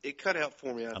 It cut out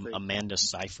for me. I think. Amanda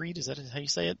Seyfried, is that how you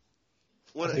say it?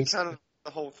 What I think kind of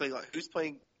the whole thing? Like, who's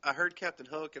playing? I heard Captain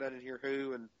Hook, and I didn't hear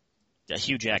who. And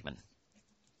Hugh Jackman.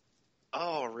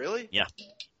 oh, really? Yeah.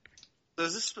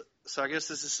 So I guess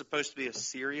this is supposed to be a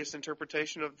serious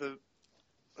interpretation of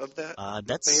that.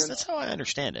 That's how I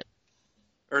understand it.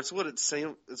 Or it's what it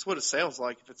sounds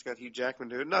like if it's got Hugh Jackman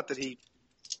doing it. Not that he.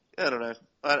 I don't know.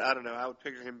 I don't know. I would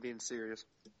picture him being serious.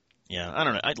 Yeah, I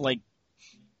don't know.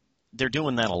 They're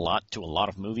doing that a lot to a lot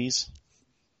of movies,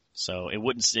 so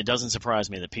it doesn't surprise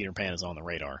me that Peter Pan is on the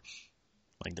radar.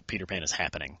 Like the Peter Pan is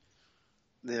happening.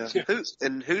 Yeah.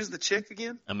 Who's the chick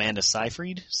again? Amanda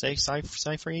Seyfried,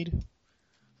 Seyfried.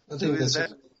 I Who think is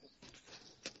that's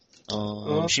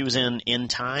that? She was in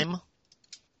Time.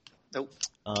 Nope.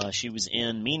 She was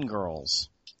in Mean Girls.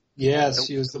 Yes, Nope.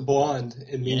 she was the blonde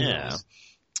in Mean Yeah.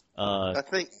 Girls. I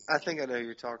think I know who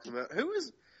you're talking about. Who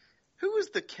was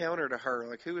the counter to her?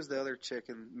 Like, who was the other chick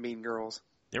in Mean Girls?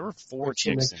 There were 4 Rachel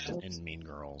chicks McAdams? in Mean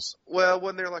Girls. Well,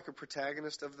 wasn't there like a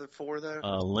protagonist of the 4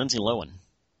 though? Lindsay Lohan.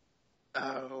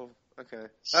 Oh, okay.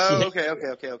 Oh, okay.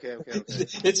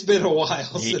 It's been a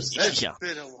while since That's Yeah.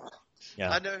 been a while.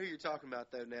 Yeah. I know who you're talking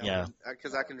about though now. Yeah.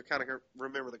 Because I can kind of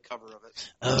remember the cover of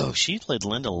it. Oh, she played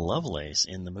Linda Lovelace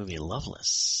in the movie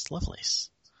Lovelace.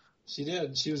 she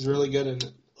did. She was really good in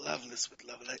it. Loveless with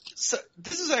Lovelace. So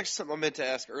this is actually something I meant to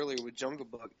ask earlier with Jungle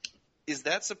Book. Is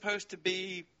that supposed to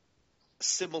be a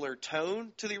similar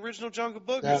tone to the original Jungle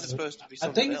Book? Or is it supposed to be I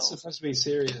something think it's else? supposed to be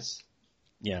serious.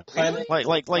 Yeah. Really?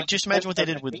 Like just imagine what they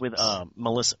did with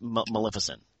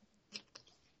Maleficent.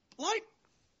 Like,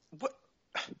 what?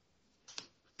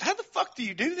 How the fuck do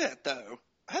you do that, though?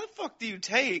 How the fuck do you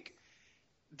take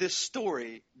this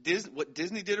story, what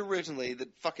Disney did originally, that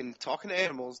fucking talking to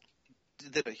animals,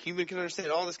 that a human can understand,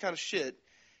 all this kind of shit,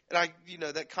 and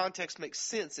that context makes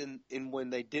sense in when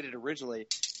they did it originally.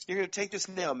 You're going to take this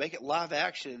now, make it live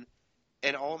action,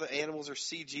 and all the animals are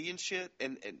CG and shit,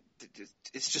 and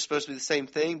it's just supposed to be the same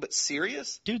thing, but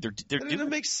serious? Dude, That doesn't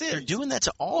make sense. they're doing that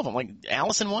to all of them, like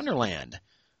Alice in Wonderland.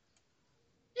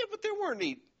 Yeah, but there weren't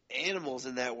any animals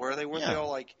in that, were they? Weren't Yeah. they all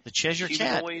like The Cheshire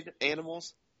Cat. humanoid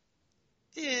animals?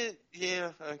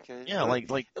 Yeah, okay. Yeah, like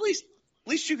at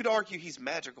least you could argue he's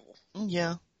magical.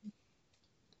 yeah.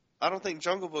 I don't think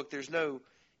Jungle Book there's no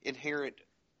inherent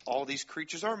all these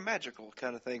creatures are magical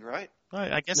kind of thing, right?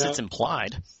 I guess No. it's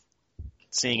implied,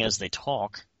 seeing as they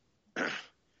talk. I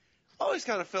always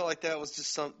kind of felt like that was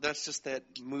that's just that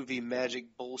movie magic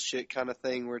bullshit kind of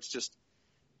thing where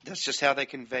that's just how they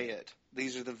convey it.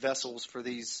 These are the vessels for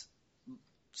these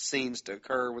scenes to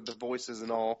occur with the voices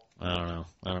and all. I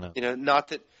don't know. You know, not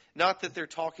that they're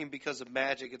talking because of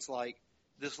magic. It's like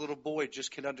this little boy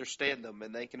just can understand them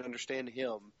and they can understand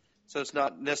him. So it's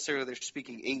not necessarily they're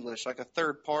speaking English. Like a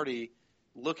third party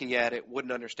looking at it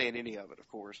wouldn't understand any of it, of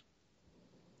course.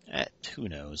 Who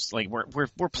knows? Like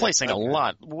we're placing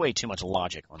way too much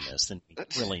logic on this than we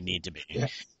really need to be. Yeah.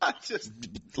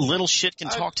 Little shit can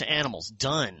talk to animals.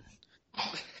 Done.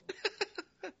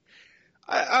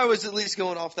 I was at least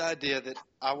going off the idea that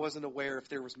I wasn't aware if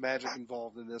there was magic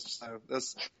involved in this. So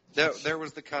there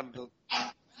was the kind of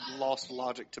lost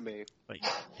logic to me. But,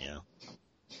 yeah.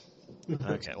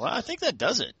 Okay. Well, I think that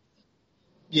does it.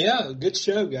 Yeah, good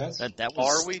show, guys. That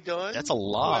was. Are we done? That's a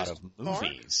lot Question of mark?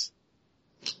 movies.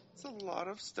 It's a lot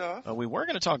of stuff. We were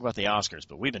going to talk about the Oscars,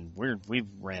 but we've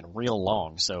ran real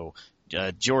long. So,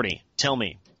 Jordy, tell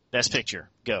me, Best Picture,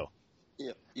 go.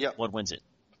 Yep. What wins it?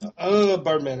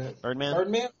 Birdman. Birdman.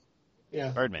 Birdman? Yeah.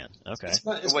 Birdman. Okay.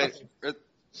 It's Wait, not-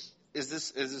 is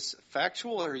this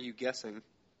factual or are you guessing?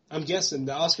 I'm guessing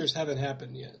the Oscars haven't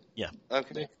happened yet.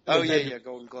 Okay. They- Yeah.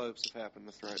 Golden Globes have happened.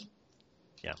 That's right.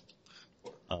 Yeah.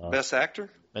 Best actor?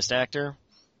 Best actor,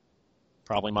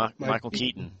 probably Michael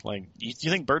Keaton. Like, do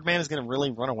you think Birdman is going to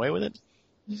really run away with it?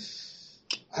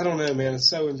 I don't know, man. It's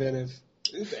so inventive.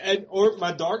 Or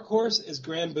my dark horse is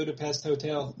Grand Budapest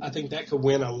Hotel. I think that could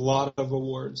win a lot of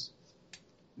awards.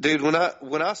 Dude, when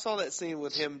I saw that scene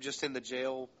with him just in the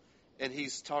jail, and he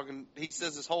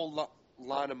says this whole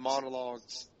line of monologue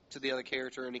to the other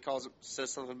character, and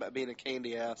says something about being a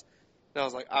candy ass. And I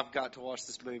was like, I've got to watch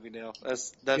this movie now.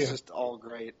 That's just all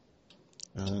great.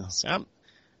 See, I'm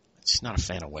just not a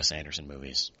fan of Wes Anderson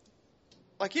movies.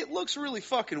 Like, it looks really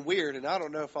fucking weird, and I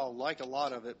don't know if I'll like a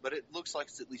lot of it, but it looks like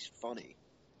it's at least funny.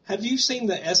 Have you seen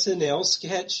the SNL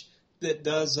sketch that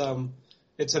does?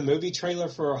 It's a movie trailer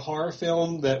for a horror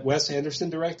film that Wes Anderson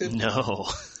directed. No.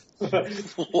 You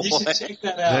should check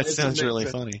that out. That It's sounds really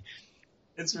amazing. funny.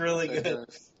 It's really good.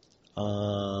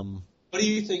 What do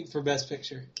you think for Best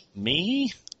Picture?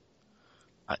 Me?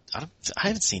 I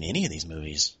haven't seen any of these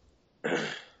movies. I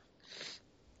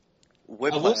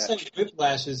will Whiplash. say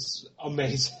Whiplash is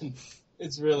amazing.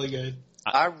 It's really good.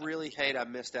 I really hate I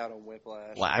missed out on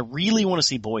Whiplash. Like, I really want to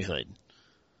see Boyhood.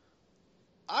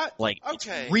 Okay.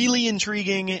 It's really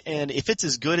intriguing, and if it's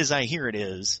as good as I hear it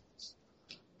is,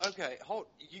 Okay,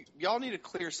 y'all need to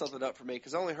clear something up for me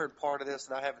because I only heard part of this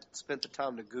and I haven't spent the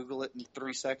time to Google it in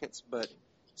 3 seconds. But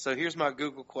so here's my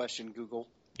Google question. Google,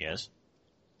 yes.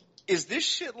 is this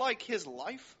shit like his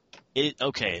life?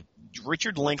 Okay,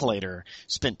 Richard Linklater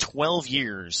spent 12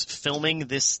 years filming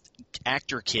this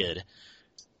actor kid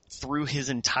through his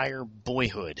entire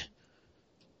boyhood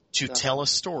to tell a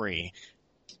story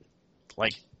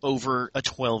like over a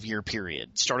 12-year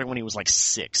period, starting when he was like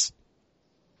 6.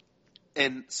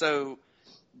 And so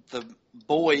the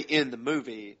boy in the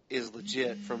movie is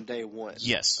legit from day one.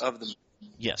 Yes. Of the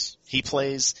Yes. He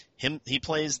plays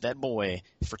that boy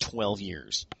for 12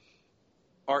 years.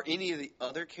 Are any of the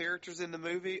other characters in the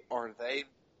movie, are they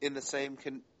in the same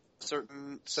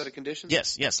certain set of conditions?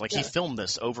 Yes. Like, he filmed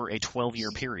this over a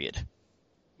 12-year period.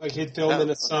 Like he'd film in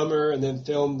the summer and then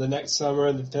film the next summer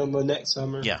and then film the next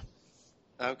summer. Yeah.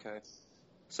 Okay.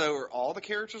 So are all the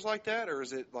characters like that, or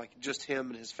is it like just him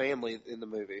and his family in the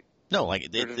movie? No,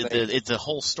 like, the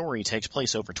whole story takes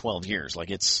place over 12 years. Like,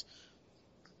 it's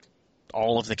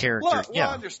all of the characters. Well,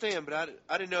 I understand, but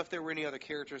I didn't know if there were any other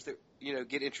characters that,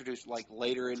 get introduced like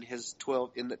later in his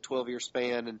 12-year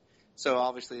span, and so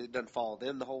obviously it doesn't follow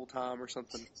them the whole time or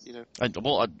something, I don't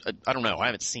know. I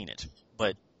haven't seen it,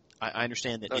 but I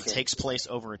understand that it takes place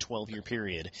over a 12-year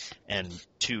period, and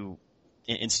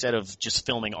instead of just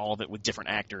filming all of it with different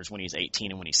actors when he's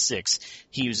 18 and when he's 6,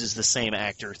 he uses the same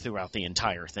actor throughout the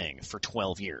entire thing for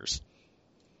 12 years.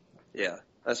 Yeah,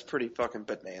 that's pretty fucking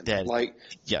bananas.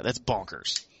 That's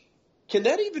bonkers. Can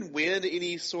that even win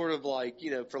any sort of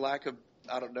for lack of,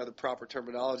 I don't know the proper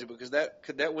terminology, because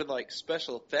could that win like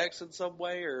special effects in some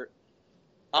way, or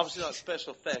obviously not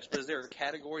special effects, but is there a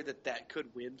category that could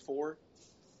win for?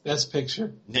 Best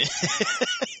Picture.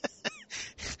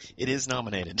 It is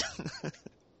nominated.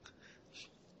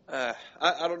 I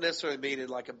don't necessarily mean in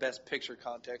like a best picture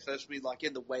context. I just mean like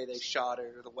in the way they shot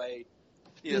it or the way,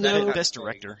 No. Best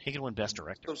director. He could win best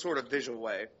director. some sort of visual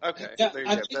way. Okay, Yeah, there you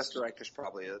I go. think- Best director's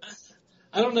probably it.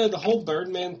 I don't know, the whole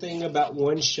Birdman thing about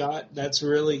one shot, that's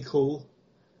really cool.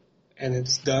 And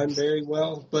it's done very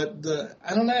well. But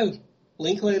I don't know,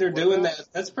 Linklater doing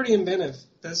that's pretty inventive.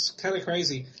 That's kind of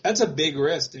crazy. That's a big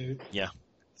risk, dude. Yeah.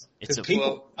 It's Because a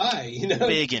people die,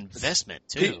 big investment,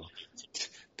 too.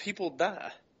 People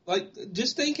die. Like,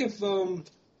 just think if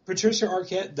Patricia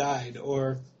Arquette died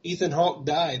or Ethan Hawke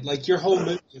died, like your whole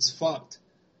movie is fucked.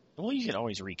 Well, you can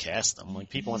always recast them. Like,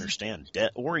 people understand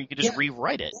that. Or you could just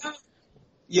rewrite it.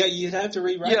 Yeah, you'd have to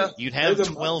rewrite Yeah. it. You'd have They're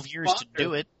the 12 years to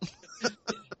do it.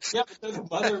 Yeah, but they're the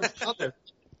mother and father.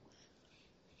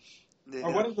 Yeah.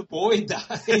 Or what if the boy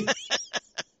died?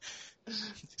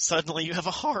 Suddenly you have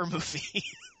a horror movie.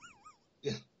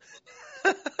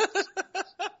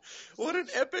 What an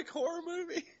epic horror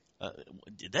movie!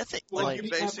 That thing, Well, like, You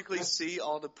basically see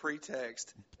all the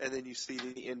pretext, and then you see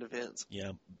the end events.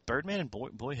 yeah, Birdman and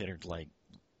Boyhood are like,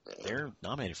 they're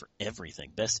nominated for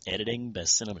everything. Best editing,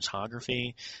 best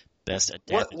cinematography, best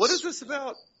adapted. What is this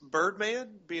about Birdman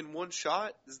being one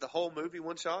shot? Is the whole movie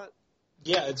one shot?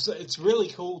 Yeah, it's really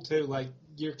cool too. Like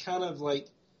you're kind of like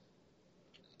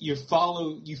you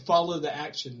follow the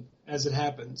action as it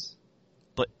happens.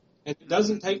 But and it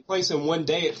doesn't take place in one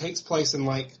day. It takes place in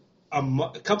like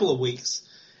a couple of weeks.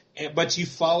 But you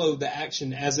follow the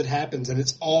action as it happens, and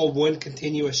it's all one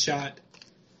continuous shot.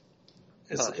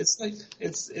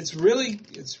 It's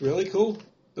really cool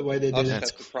the way they I'll did just it.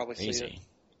 That's have to probably see it. crazy.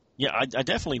 Yeah, I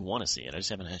definitely want to see it. I just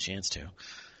haven't had a chance to.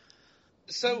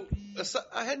 So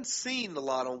I hadn't seen a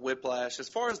lot on Whiplash. As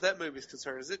far as that movie is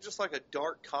concerned, is it just like a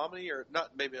dark comedy, or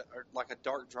not? Maybe or like a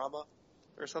dark drama,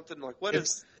 or something? Like what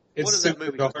is It's what is that super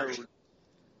movie dark. called?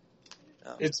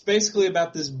 Oh. It's basically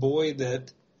about this boy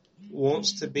that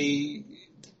wants to be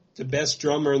the best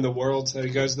drummer in the world, so he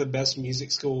goes to the best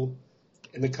music school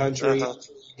in the country. Uh-huh.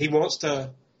 He wants to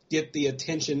get the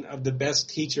attention of the best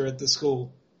teacher at the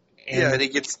school. And he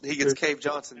gets Cave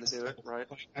Johnson to do it, right?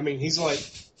 I mean, he's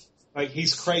like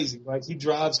he's crazy. Like he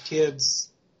drives kids.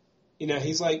 You know,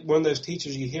 he's like one of those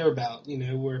teachers you hear about. You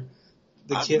know, where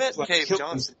the I've kids met like Cave kill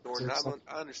Johnson, themselves Jordan. or something.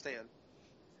 I understand.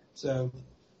 So,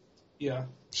 yeah,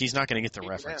 He's not going to get the He's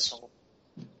an reference. asshole.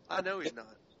 I know he's not.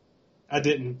 I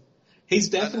didn't. He's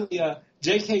definitely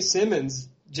J.K. Simmons.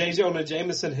 J. Jonah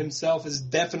Jameson himself is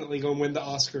definitely going to win the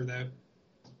Oscar, though.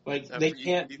 Like, No, they you-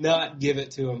 can't you- not give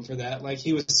it to him for that. Like,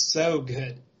 he was so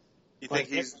good. You Like,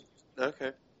 think he's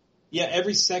okay? Yeah,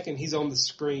 every second he's on the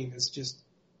screen is just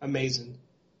amazing.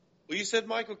 Well, you said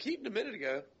Michael Keaton a minute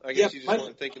ago. I Yeah, guess you just Michael-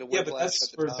 weren't thinking of Yeah, Whiplash but that's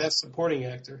at for the time. Best Supporting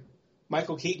Actor.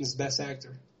 Michael Keaton's Best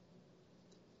Actor.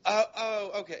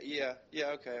 Okay, yeah,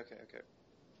 okay.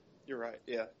 You're right.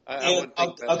 Yeah, I And wouldn't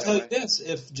think I'll that tell you way. this: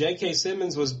 if J.K.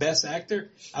 Simmons was Best Actor,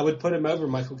 I would put him over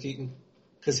Michael Keaton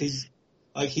because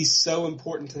he's so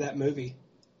important to that movie.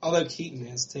 Although Keaton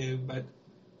is too, but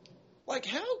Like,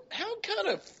 how kind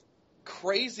of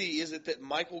crazy is it that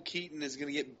Michael Keaton is going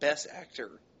to get Best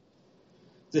Actor,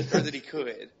 or that he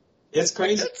could? it's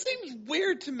crazy. That seems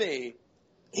weird to me.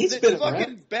 He's that been fucking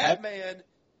around. Batman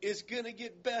is going to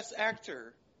get Best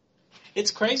Actor.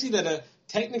 It's crazy that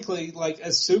technically like a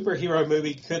superhero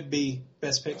movie could be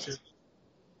Best Picture.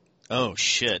 Oh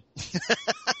shit.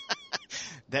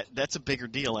 That's a bigger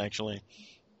deal, actually.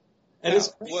 And it's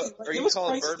crazy. What, are It you was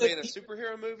calling crazy Birdman a that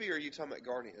superhero movie, or are you talking about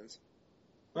Guardians?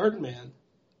 Birdman.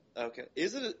 Okay,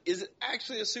 is it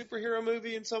actually a superhero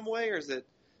movie in some way, or is it?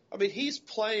 I mean, he's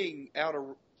playing out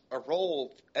a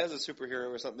role as a superhero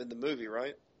or something in the movie,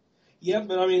 right? Yeah,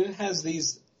 but I mean, it has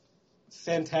these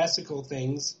fantastical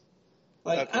things.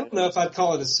 Like, Okay. I don't know if I'd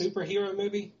call it a superhero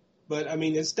movie, but I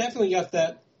mean, it's definitely got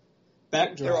that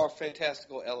backdrop. There are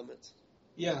fantastical elements.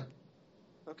 Yeah.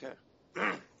 Okay.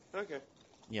 Okay.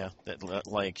 Yeah, that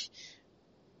like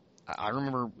I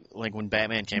remember like when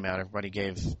Batman came out, everybody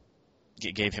gave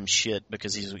him shit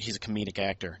because he's a comedic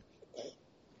actor.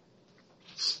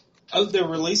 Oh, they're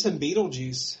releasing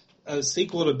Beetlejuice, a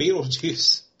sequel to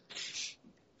Beetlejuice.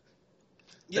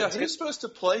 Yeah, who's supposed to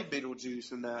play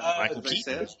Beetlejuice in that? Michael Does that make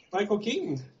Keaton. sense? Michael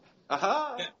Keaton.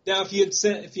 Aha! Now, if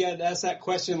you had asked that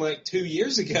question like 2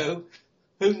 years ago,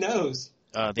 who knows?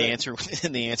 The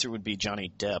answer would be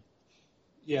Johnny Depp.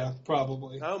 Yeah,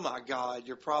 probably. Oh my God,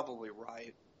 you're probably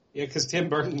right. Yeah, because Tim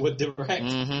Burton would direct.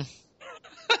 Mm-hmm.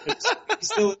 He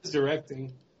still is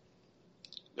directing.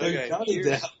 Okay, Johnny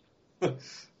here's- Depp.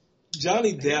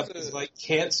 Johnny Here's Depp a- is like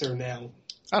cancer now.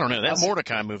 I don't know. That That's-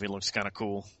 Mordecai movie looks kind of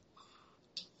cool.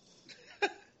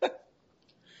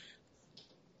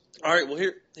 All right, well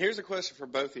here's a question for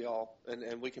both of y'all,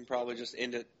 and we can probably just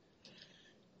end it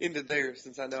there,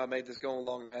 since I know I made this going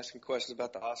along and asking questions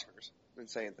about the Oscars and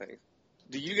saying things.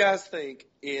 Do you guys think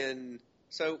when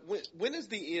is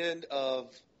the end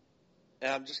of?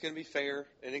 And I'm just going to be fair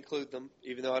and include them,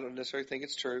 even though I don't necessarily think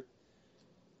it's true.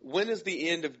 When is the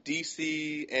end of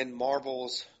DC and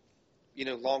Marvel's,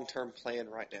 long-term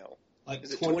plan right now? Like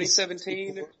Is it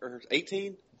 2017 or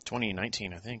 18?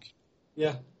 2019, I think.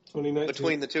 Yeah, 2019.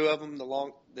 Between the two of them,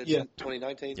 Yeah.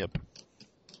 2019. Yep.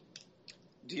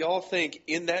 Do y'all think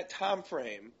in that time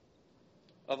frame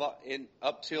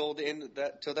up till the end of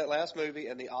that last movie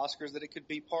and the Oscars that it could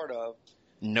be part of.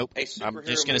 Nope. A superhero I'm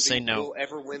just going to say movie no. will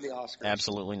ever win the Oscars.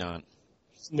 Absolutely not.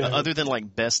 No. Other than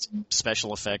like best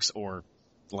special effects or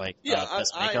like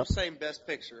best I am makeup. saying best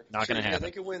picture. Not gonna happen.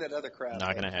 They could win that other crap.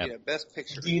 Not gonna happen. Yeah, best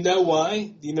picture. Do you know why?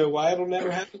 Do you know why it'll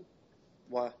never happen?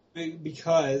 Why?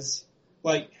 Because,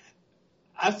 like,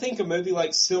 I think a movie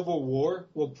like Civil War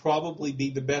will probably be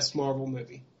the best Marvel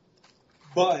movie.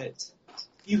 But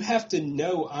you have to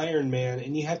know Iron Man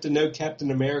and you have to know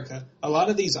Captain America. A lot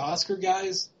of these Oscar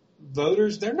guys,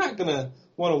 voters, they're not going to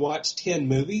want to watch 10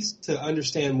 movies to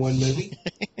understand one movie.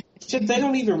 Shit, they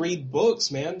don't even read books,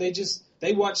 man.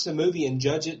 They watch the movie and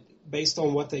judge it based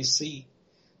on what they see.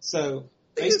 So,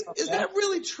 Is that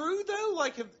really true though?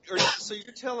 So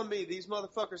you're telling me these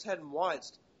motherfuckers hadn't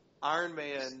watched Iron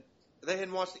Man? They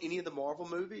hadn't watched any of the Marvel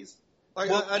movies?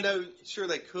 Well, I know, sure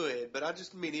they could, but I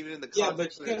just mean even in the yeah, but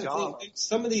context you of their gotta job. think,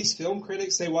 some of these film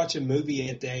critics, they watch a movie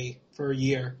a day for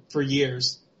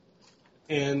years.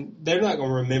 And they're not going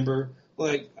to remember.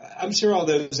 Like, I'm sure all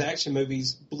those action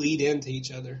movies bleed into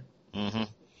each other. Mm-hmm.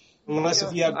 Unless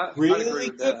if you have I'd really agree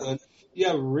with good that. one. You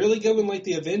have a really good one like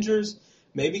the Avengers,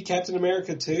 maybe Captain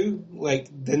America 2, like,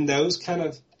 then those kind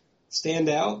of stand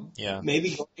out. Yeah.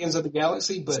 Maybe Guardians of the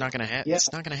Galaxy, but It's not going to happen. yeah.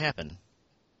 It's not going to happen.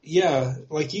 yeah,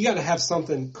 like, you got to have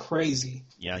something crazy.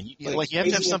 Yeah, you Like, have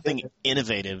to have crazy something and-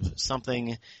 innovative,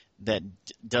 something that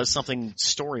does something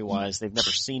story-wise they've never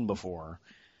seen before.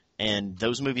 And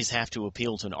those movies have to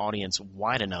appeal to an audience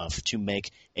wide enough to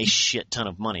make a shit ton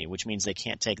of money, which means they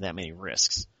can't take that many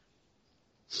risks.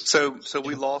 So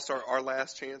we lost our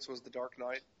last chance was The Dark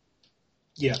Knight.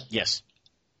 Yeah. Yes.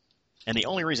 And the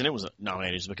only reason it was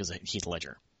nominated is because of Heath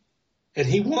Ledger. And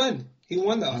he won. He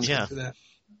won the Oscar Yeah. for that.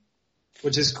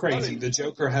 Which is crazy. The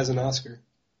Joker has an Oscar.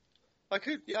 I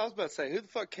was about to say, who the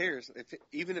fuck cares?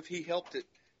 Even if he helped it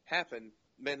happen,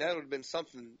 man, that would have been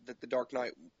something that The Dark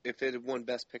Knight, if it had won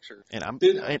Best Picture. And I'm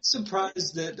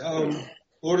surprised that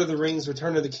Lord of the Rings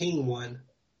Return of the King won.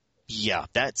 yeah,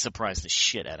 that surprised the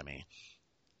shit out of me.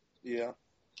 Yeah.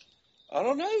 I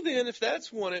don't know then if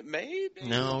that's one it made.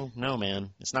 No,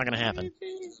 man. It's not going to happen.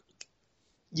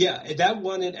 Yeah, that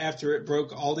won it after it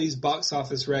broke all these box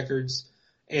office records.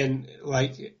 And,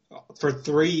 like, for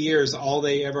 3 years, all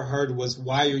they ever heard was,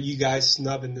 why are you guys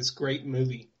snubbing this great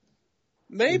movie?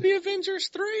 Maybe Avengers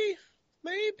 3?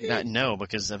 Maybe. No,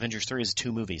 because Avengers 3 is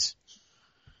 2 movies.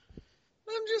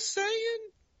 I'm just saying.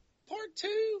 Part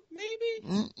 2,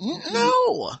 maybe?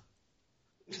 No!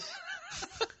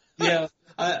 Yeah,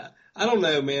 I don't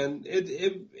know, man.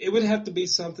 It would have to be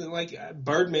something like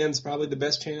Birdman's probably the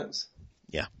best chance.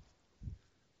 Yeah.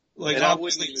 Like, And I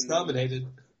obviously wouldn't it's even- nominated.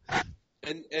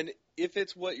 And if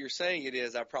it's what you're saying it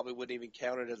is, I probably wouldn't even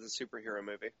count it as a superhero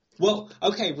movie. Well,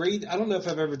 okay, Reed, I don't know if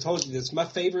I've ever told you this. My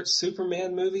favorite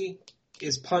Superman movie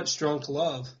is Punch Drunk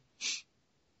Love.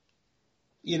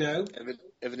 You know?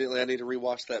 Evidently, I need to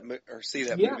rewatch that or see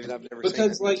that Yeah, movie. And I've never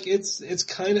because seen it. like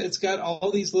it's got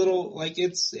all these little, like,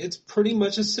 it's pretty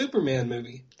much a Superman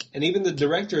movie. And even the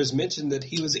director has mentioned that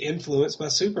he was influenced by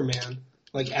Superman.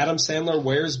 Like, Adam Sandler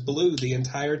wears blue the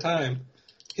entire time.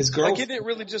 His girl. Like, isn't it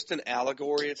really just an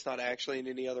allegory? It's not actually in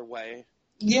any other way.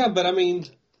 Yeah, but I mean,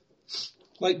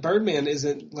 like, Birdman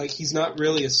isn't, like, he's not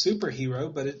really a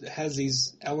superhero, but it has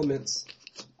these elements.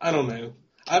 I don't know.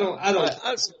 I don't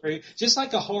disagree. Just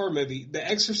like a horror movie, The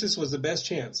Exorcist was the best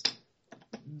chance.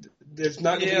 There's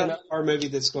not going to be another horror movie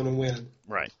that's going to win.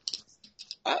 Right.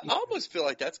 I almost feel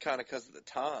like that's kind of because of the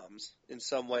times in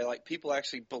some way. Like, people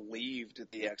actually believed in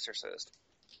The Exorcist.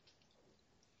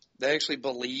 They actually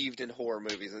believed in horror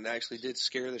movies and actually did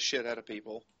scare the shit out of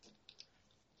people.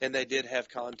 And they did have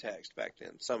context back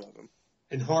then, some of them.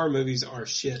 And horror movies are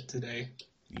shit today.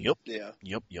 Yep. Yeah.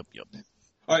 Yep.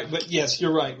 All right, but yes,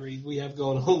 you're right, Reed. We have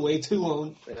gone on way too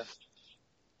long. Yeah.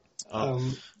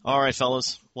 All right,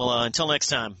 fellas. Well, until next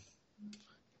time.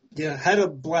 Yeah, had a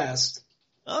blast.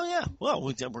 Oh, yeah. Well,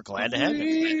 we're glad to have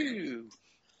you.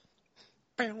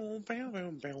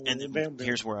 And then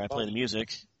here's where I play the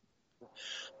music.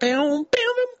 And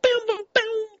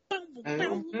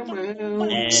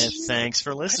thanks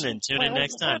for listening. Tune in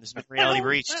next time. This has been Reality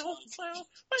Breach.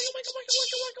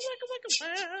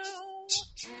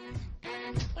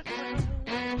 Wow.